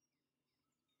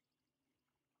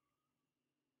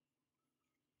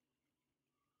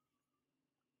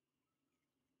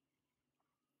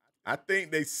 I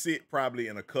think they sit probably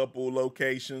in a couple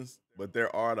locations, but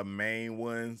there are the main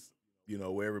ones,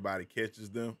 where everybody catches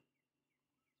them.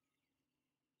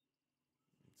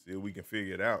 See if we can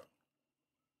figure it out.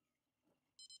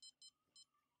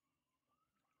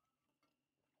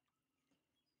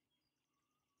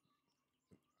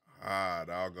 Ah,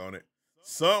 doggone it.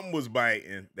 Something was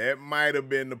biting. That might have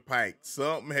been the pike.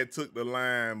 Something had took the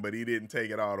line, but he didn't take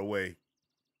it all the way.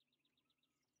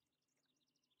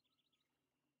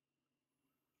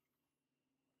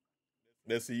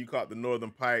 Let's see, you caught the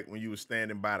northern pike when you were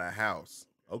standing by the house.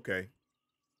 Okay.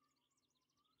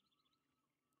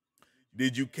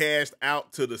 Did you cast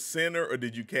out to the center or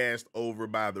did you cast over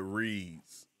by the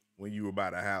reeds when you were by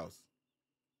the house?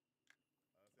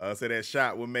 So that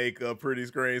shot would make a pretty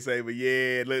screensaver.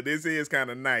 Yeah, look, this is kind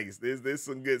of nice. This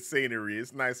some good scenery.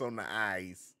 It's nice on the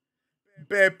eyes.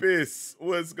 Beppis,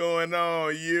 what's going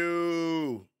on,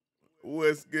 you?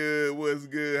 What's good? What's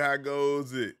good? How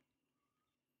goes it?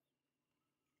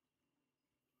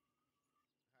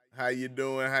 How you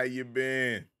doing? How you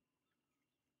been?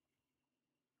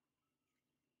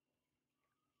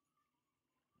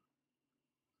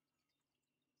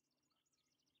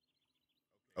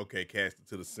 Okay, cast it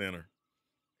to the center.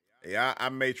 Yeah, I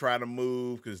may try to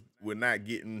move because we're not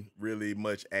getting really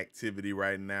much activity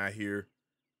right now here.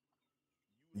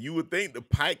 You would think the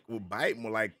pike would bite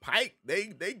more. Like pike, they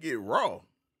get raw.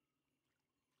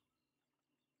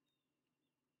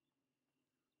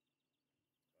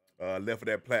 Left of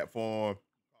that platform,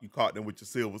 you caught them with your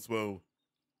silver spoon.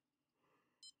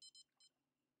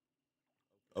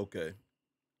 Okay.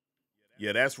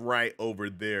 Yeah, that's right over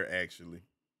there, actually.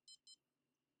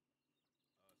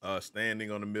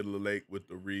 Standing on the middle of the lake with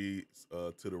the reeds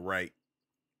to the right.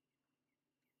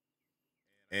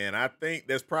 And I think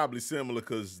that's probably similar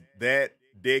because that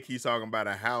deck he's talking about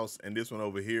a house and this one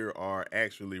over here are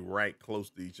actually right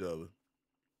close to each other.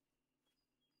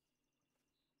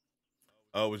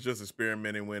 I was just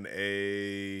experimenting when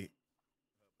her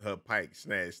pike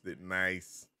snatched it.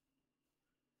 Nice.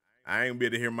 I ain't gonna be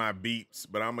able to hear my beeps,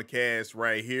 but I'm gonna cast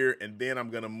right here, and then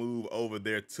I'm gonna move over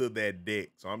there to that deck.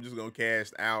 So I'm just gonna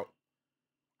cast out.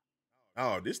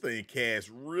 Oh, this thing casts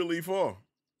really far.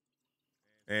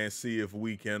 And see if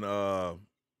we can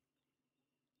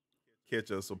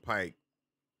catch us a pike.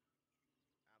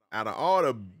 Out of all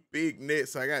the big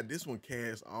nets I got, this one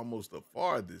casts almost the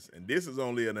farthest. And this is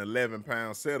only an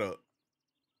 11-pound setup.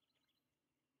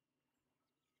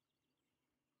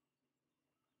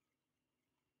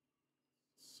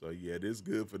 So yeah, this is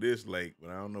good for this lake, but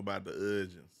I don't know about the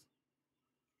urgings.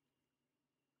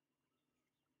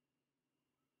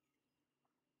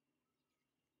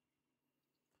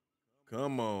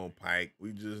 Come on, Pike.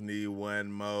 We just need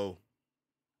one more.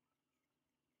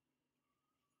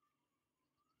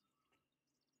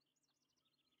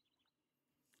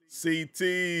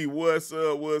 CT, what's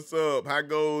up? What's up? How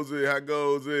goes it? How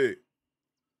goes it?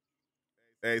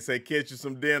 Hey, say catch you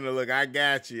some dinner. Look, I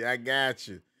got you. I got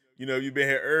you. You been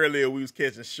here earlier. We was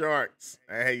catching sharks.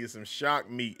 I had you some shark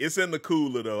meat. It's in the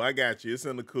cooler though. I got you. It's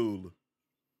in the cooler.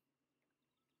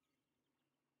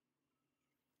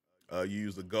 You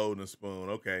use a golden spoon.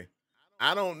 Okay.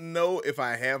 I don't know if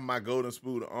I have my golden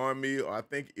spoon on me or I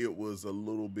think it was a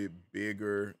little bit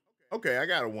bigger. Okay, I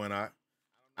got a one eye.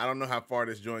 I don't know how far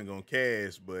this joint gonna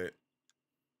cast, but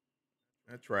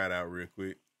I try it out real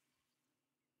quick.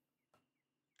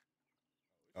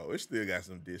 Oh, it still got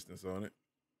some distance on it.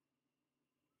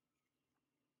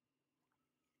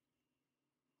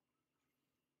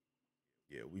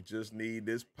 Yeah, we just need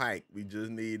this pike. We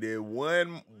just needed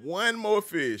one more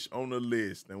fish on the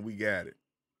list, and we got it.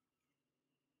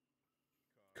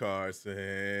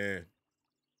 Carson.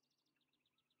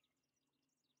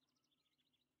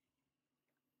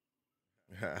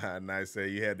 Nice. Say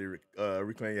you had to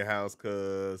reclaim your house,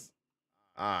 cause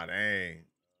dang,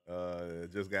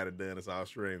 just got it done. It's all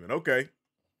streaming. Okay.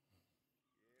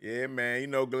 Yeah, man.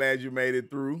 Glad you made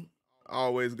it through.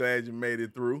 Always glad you made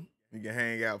it through. You can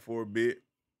hang out for a bit.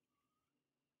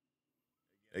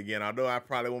 Again, although I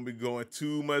probably won't be going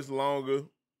too much longer,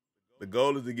 the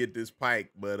goal is to get this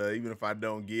pike. But even if I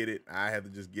don't get it, I have to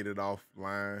just get it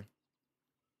offline.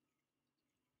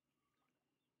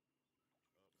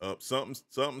 Up,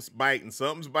 something's biting.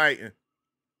 Something's biting.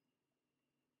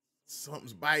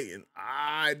 Something's biting.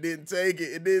 It didn't take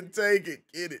it. It didn't take it.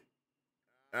 Get it.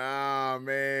 Ah,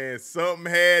 man.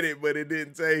 Something had it, but it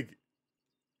didn't take it.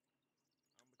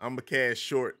 I'm going to cast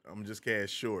short. I'm going to just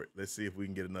cast short. Let's see if we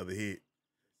can get another hit.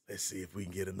 Let's see if we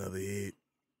can get another hit.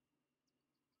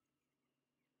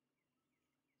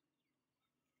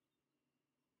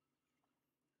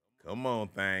 Come on,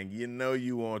 thing. You know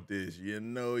you want this. You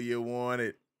know you want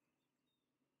it.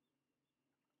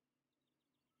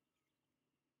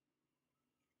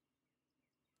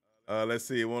 Let's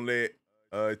see. It won't let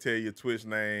tell your Twitch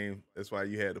name. That's why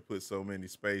you had to put so many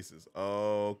spaces.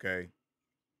 Oh, okay.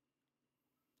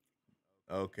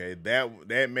 Okay.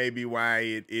 That may be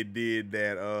why it did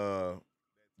that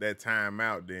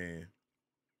timeout then.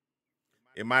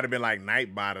 It might have been like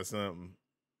Nightbot or something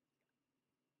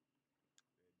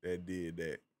that did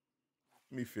that.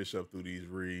 Let me fish up through these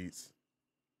reads.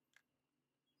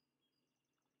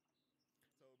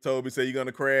 Toby said you're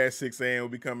gonna crash. 6 a.m. will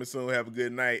be coming soon. Have a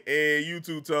good night. Hey, you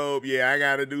too, Toby. Yeah, I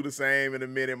gotta do the same in a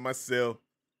minute myself.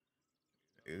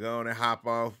 Go on and hop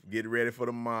off. Get ready for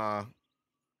tomorrow.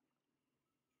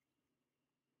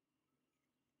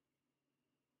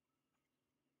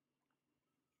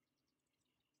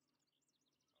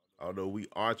 Although we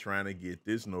are trying to get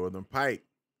this northern pike.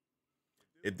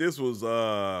 If this was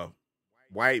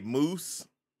white moose,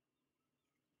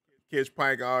 catch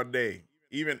pike all day.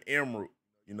 Even emerald,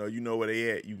 you know where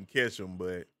they at. You can catch them,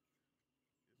 but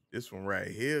this one right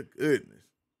here, goodness.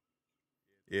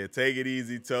 Yeah, take it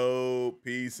easy, Toad.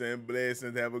 Peace and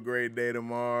blessings. Have a great day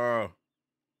tomorrow.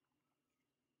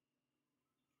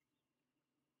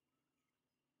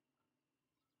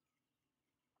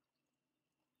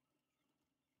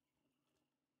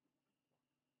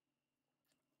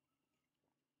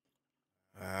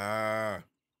 Ah.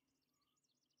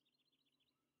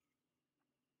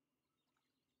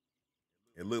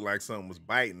 It looked like something was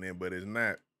biting it, but it's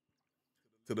not.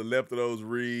 To the left of those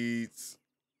reeds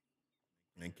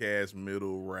and cast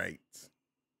middle right.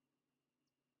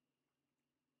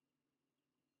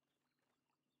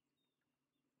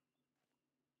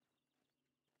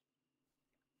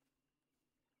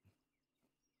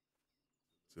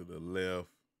 To the left,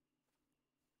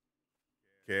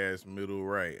 cast middle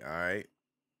right. All right.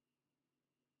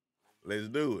 Let's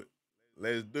do it.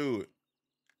 Let's do it.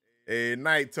 Hey,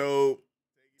 night, Toad.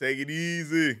 Take it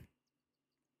easy.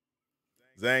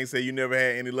 Zhang said you never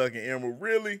had any luck in Emerald.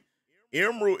 Really?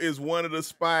 Emerald is one of the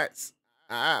spots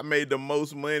I made the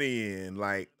most money in,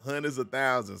 like hundreds of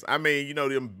thousands. I mean, you know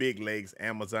them big lakes,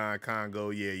 Amazon,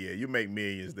 Congo. Yeah, you make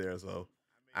millions there. So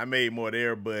I made more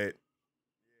there, but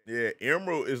yeah,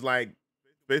 Emerald is like,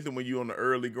 especially when you're on the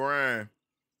early grind,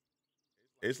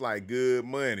 it's like good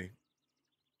money.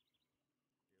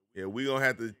 Yeah, we gonna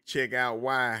have to check out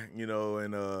why,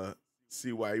 and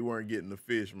see why you weren't getting the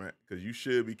fish, man, because you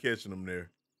should be catching them there.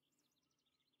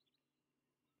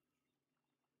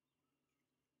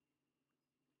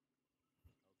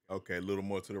 Okay, a little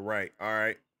more to the right. All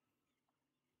right.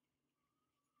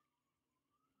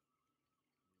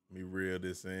 Let me reel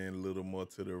this in a little more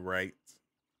to the right.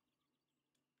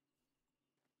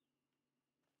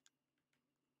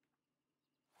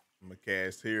 I'm gonna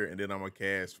cast here, and then I'm gonna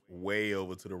cast way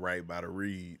over to the right by the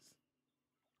reeds.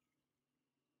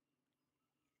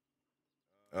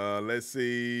 Let's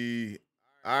see.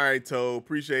 All right, Toad.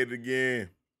 Appreciate it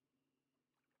again.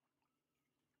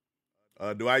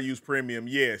 Do I use premium?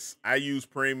 Yes, I use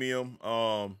premium.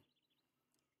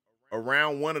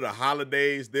 Around one of the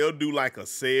holidays, they'll do like a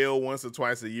sale once or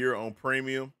twice a year on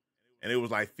premium, and it was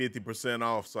like 50%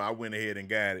 off. So I went ahead and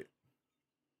got it.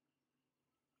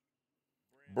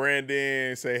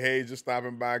 Brandon say, hey, just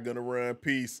stopping by, gonna run.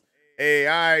 Peace. Hey,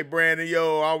 all right, Brandon.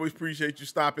 Yo, always appreciate you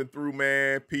stopping through,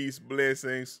 man. Peace,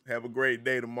 blessings. Have a great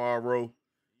day tomorrow.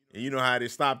 And you know how they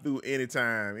stop through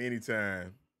anytime.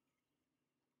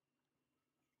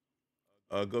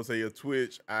 Go say your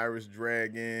Twitch, Irish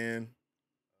Dragon.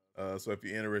 So if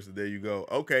you're interested, there you go.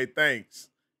 Okay, thanks.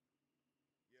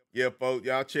 Yeah, folks,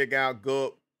 y'all check out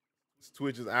Gup.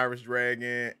 Twitch is Irish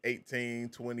Dragon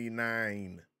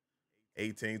 1829.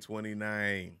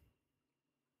 1829.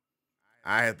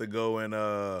 I have to go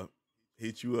and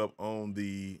hit you up on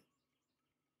the.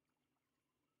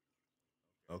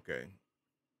 Okay.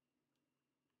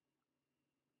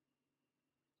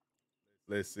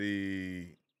 Let's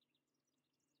see.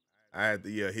 I have to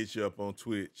hit you up on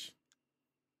Twitch.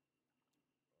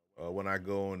 When I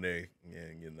go on there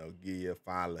and give you a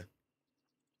follow.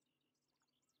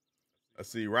 I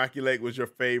see Rocky Lake was your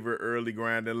favorite early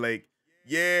grinding lake.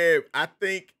 Yeah, I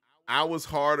think I was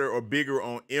harder or bigger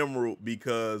on Emerald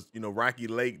because Rocky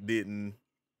Lake didn't.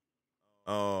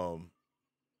 Why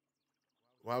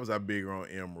was I bigger on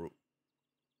Emerald?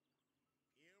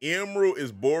 Emerald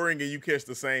is boring and you catch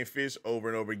the same fish over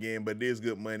and over again, but there's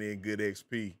good money and good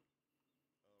XP.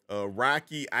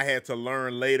 Rocky, I had to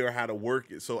learn later how to work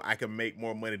it so I can make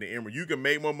more money than Emerald. You can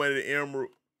make more money than Emerald,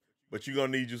 but you're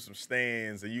going to need you some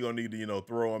stands and you're going to need to,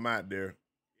 throw them out there.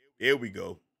 Here we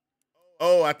go.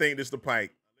 Oh, I think this the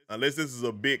pike. Unless this is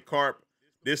a big carp.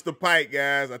 This the pike,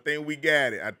 guys. I think we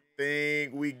got it.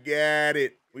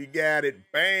 We got it.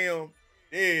 Bam.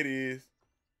 There it is.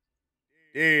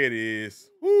 There it is.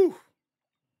 Woo.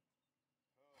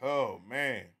 Oh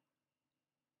man.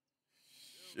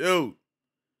 Shoot.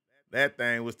 That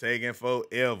thing was taking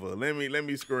forever. Let me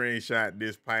screenshot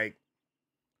this pike.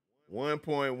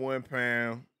 1.1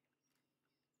 pound.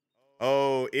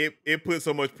 Oh, it put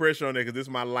so much pressure on there because this is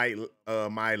my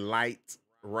light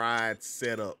rod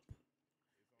setup.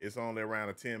 It's only around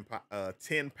a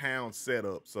 10 pound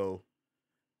setup. So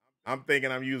I'm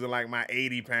thinking I'm using like my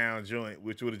 80 pound joint,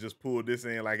 which would have just pulled this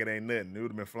in like it ain't nothing. It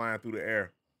would have been flying through the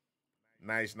air.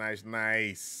 Nice, nice,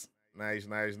 nice. Nice,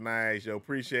 nice, nice. Yo,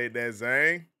 appreciate that,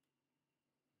 Zane.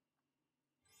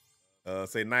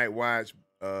 Say night watch,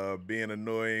 being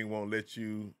annoying won't let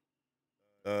you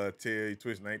tell you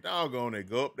Twitch name. Doggone it,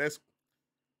 Gup.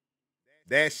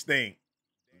 That stink.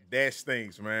 That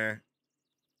stinks, man.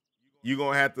 You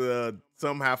gonna have to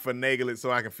somehow finagle it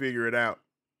so I can figure it out.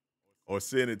 Or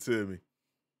send it to me.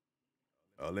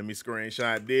 Let me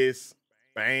screenshot this.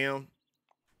 Bam.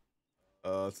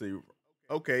 See.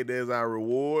 Okay, there's our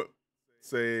reward.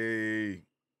 Say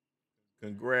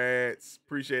congrats.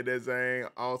 Appreciate that, Zane.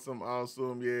 Awesome,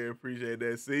 awesome. Yeah, appreciate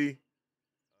that. See?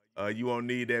 You won't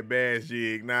need that bass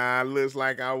jig. Nah, looks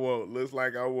like I won't. Looks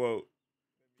like I won't.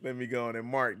 Let me go on and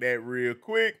mark that real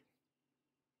quick.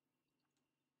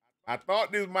 I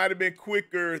thought this might have been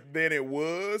quicker than it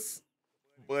was,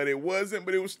 but it wasn't,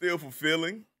 but it was still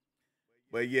fulfilling.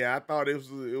 But yeah, I thought it was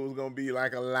gonna be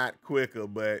like a lot quicker,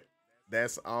 but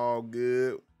that's all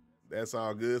good. That's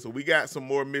all good. So we got some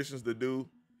more missions to do.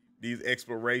 These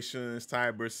explorations,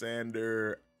 Tiber,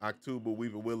 Sander, October,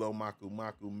 Weaver, Willow,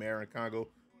 Maku, Marin, Congo.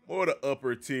 More the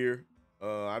upper tier.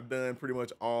 I've done pretty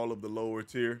much all of the lower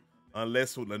tier,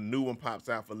 unless when a new one pops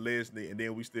out for Lesni, and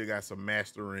then we still got some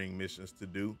mastering missions to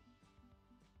do.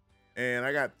 And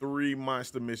I got 3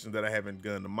 monster missions that I haven't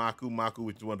done. The Maku,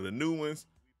 which is one of the new ones.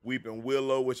 Weeping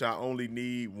Willow, which I only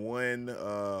need 1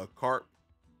 carp.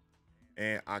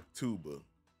 And October.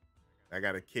 I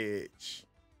got to catch,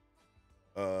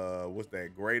 what's that,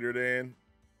 greater than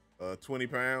 20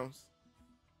 pounds.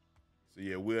 So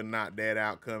yeah, we'll knock that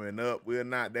out coming up.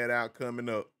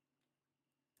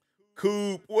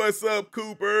 Coop, what's up,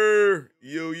 Cooper?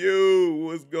 Yo,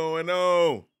 what's going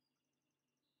on?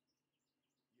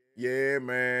 Yeah,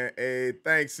 man. Hey,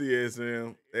 thanks,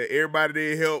 CSM. Everybody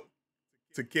did help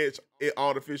to catch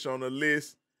all the fish on the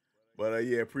list. But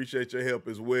yeah, appreciate your help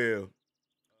as well.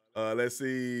 Let's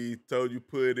see. Told you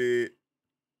put it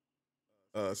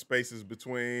spaces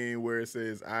between where it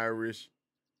says Irish.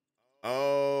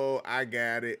 Oh, I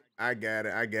got it.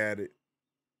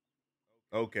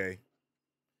 Okay.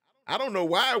 I don't know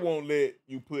why it won't let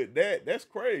you put that. That's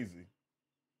crazy.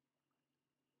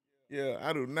 Yeah,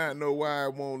 I do not know why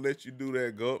it won't let you do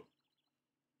that, Gup.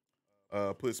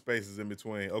 Put spaces in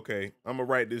between. Okay, I'm gonna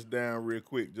write this down real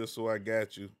quick just so I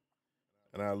got you,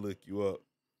 and I'll look you up.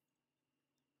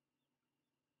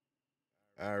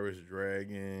 Irish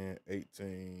Dragon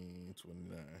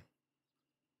 1829.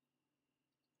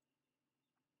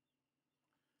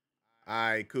 All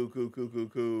right,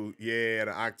 cool. Yeah,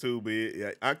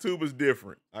 the October's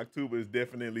different. October is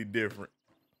definitely different.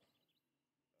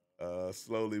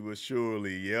 Slowly but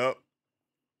surely. Yep.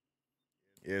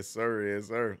 Yes,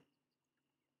 sir.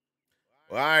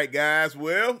 All right, guys.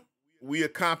 Well, we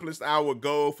accomplished our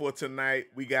goal for tonight.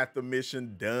 We got the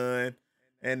mission done.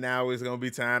 And now it's going to be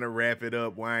time to wrap it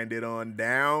up, wind it on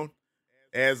down.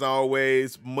 As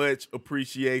always, much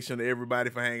appreciation to everybody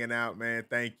for hanging out, man.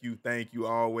 Thank you.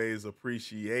 Always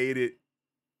appreciate it.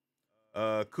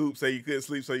 Coop say you couldn't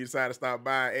sleep, so you decided to stop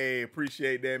by. Hey,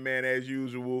 appreciate that, man, as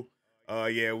usual.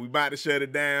 Yeah, we about to shut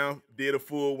it down. Did a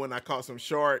full one. I caught some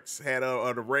sharks, had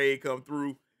the raid come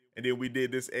through, and then we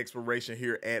did this exploration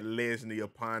here at Lesni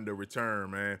upon the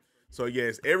return, man. So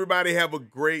yes, everybody have a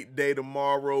great day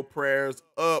tomorrow. Prayers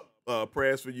up.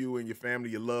 Prayers for you and your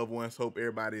family, your loved ones. Hope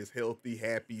everybody is healthy,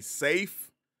 happy,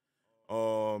 safe.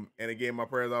 And again, my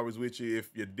prayers always with you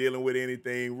if you're dealing with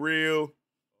anything real,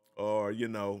 or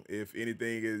if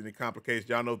anything is any complications.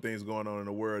 Y'all know things going on in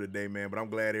the world today, man. But I'm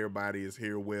glad everybody is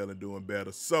here well and doing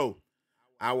better. So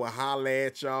I will holla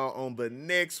at y'all on the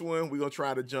next one. We're gonna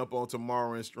try to jump on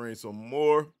tomorrow and stream some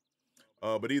more.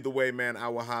 But either way, man, I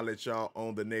will holler at y'all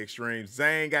on the next stream.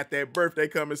 Zane got that birthday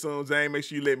coming soon. Zane, make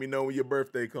sure you let me know when your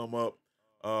birthday come up.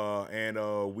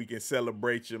 And we can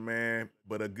celebrate you, man.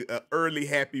 But a early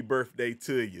happy birthday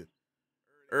to you.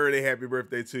 Early happy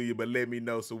birthday to you, but let me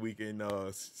know so we can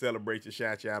celebrate you,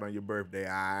 shout you out on your birthday.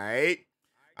 All right?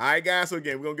 All right, guys. So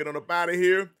again, we're going to get on up out of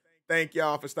here. Thank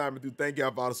y'all for stopping through. Thank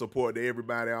y'all for all the support to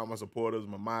everybody, all my supporters,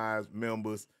 my mods,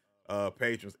 members,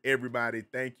 patrons, everybody.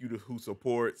 Thank you to who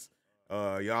supports.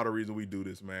 Y'all the reason we do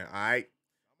this, man. All right.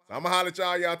 I'm going to holler at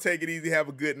y'all. Y'all take it easy. Have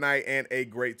a good night and a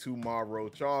great tomorrow.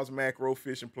 Charles Macro,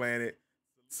 Fishing Planet.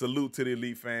 Salute to the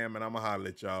Elite fam, and I'm going to holler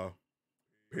at y'all.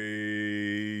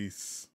 Peace.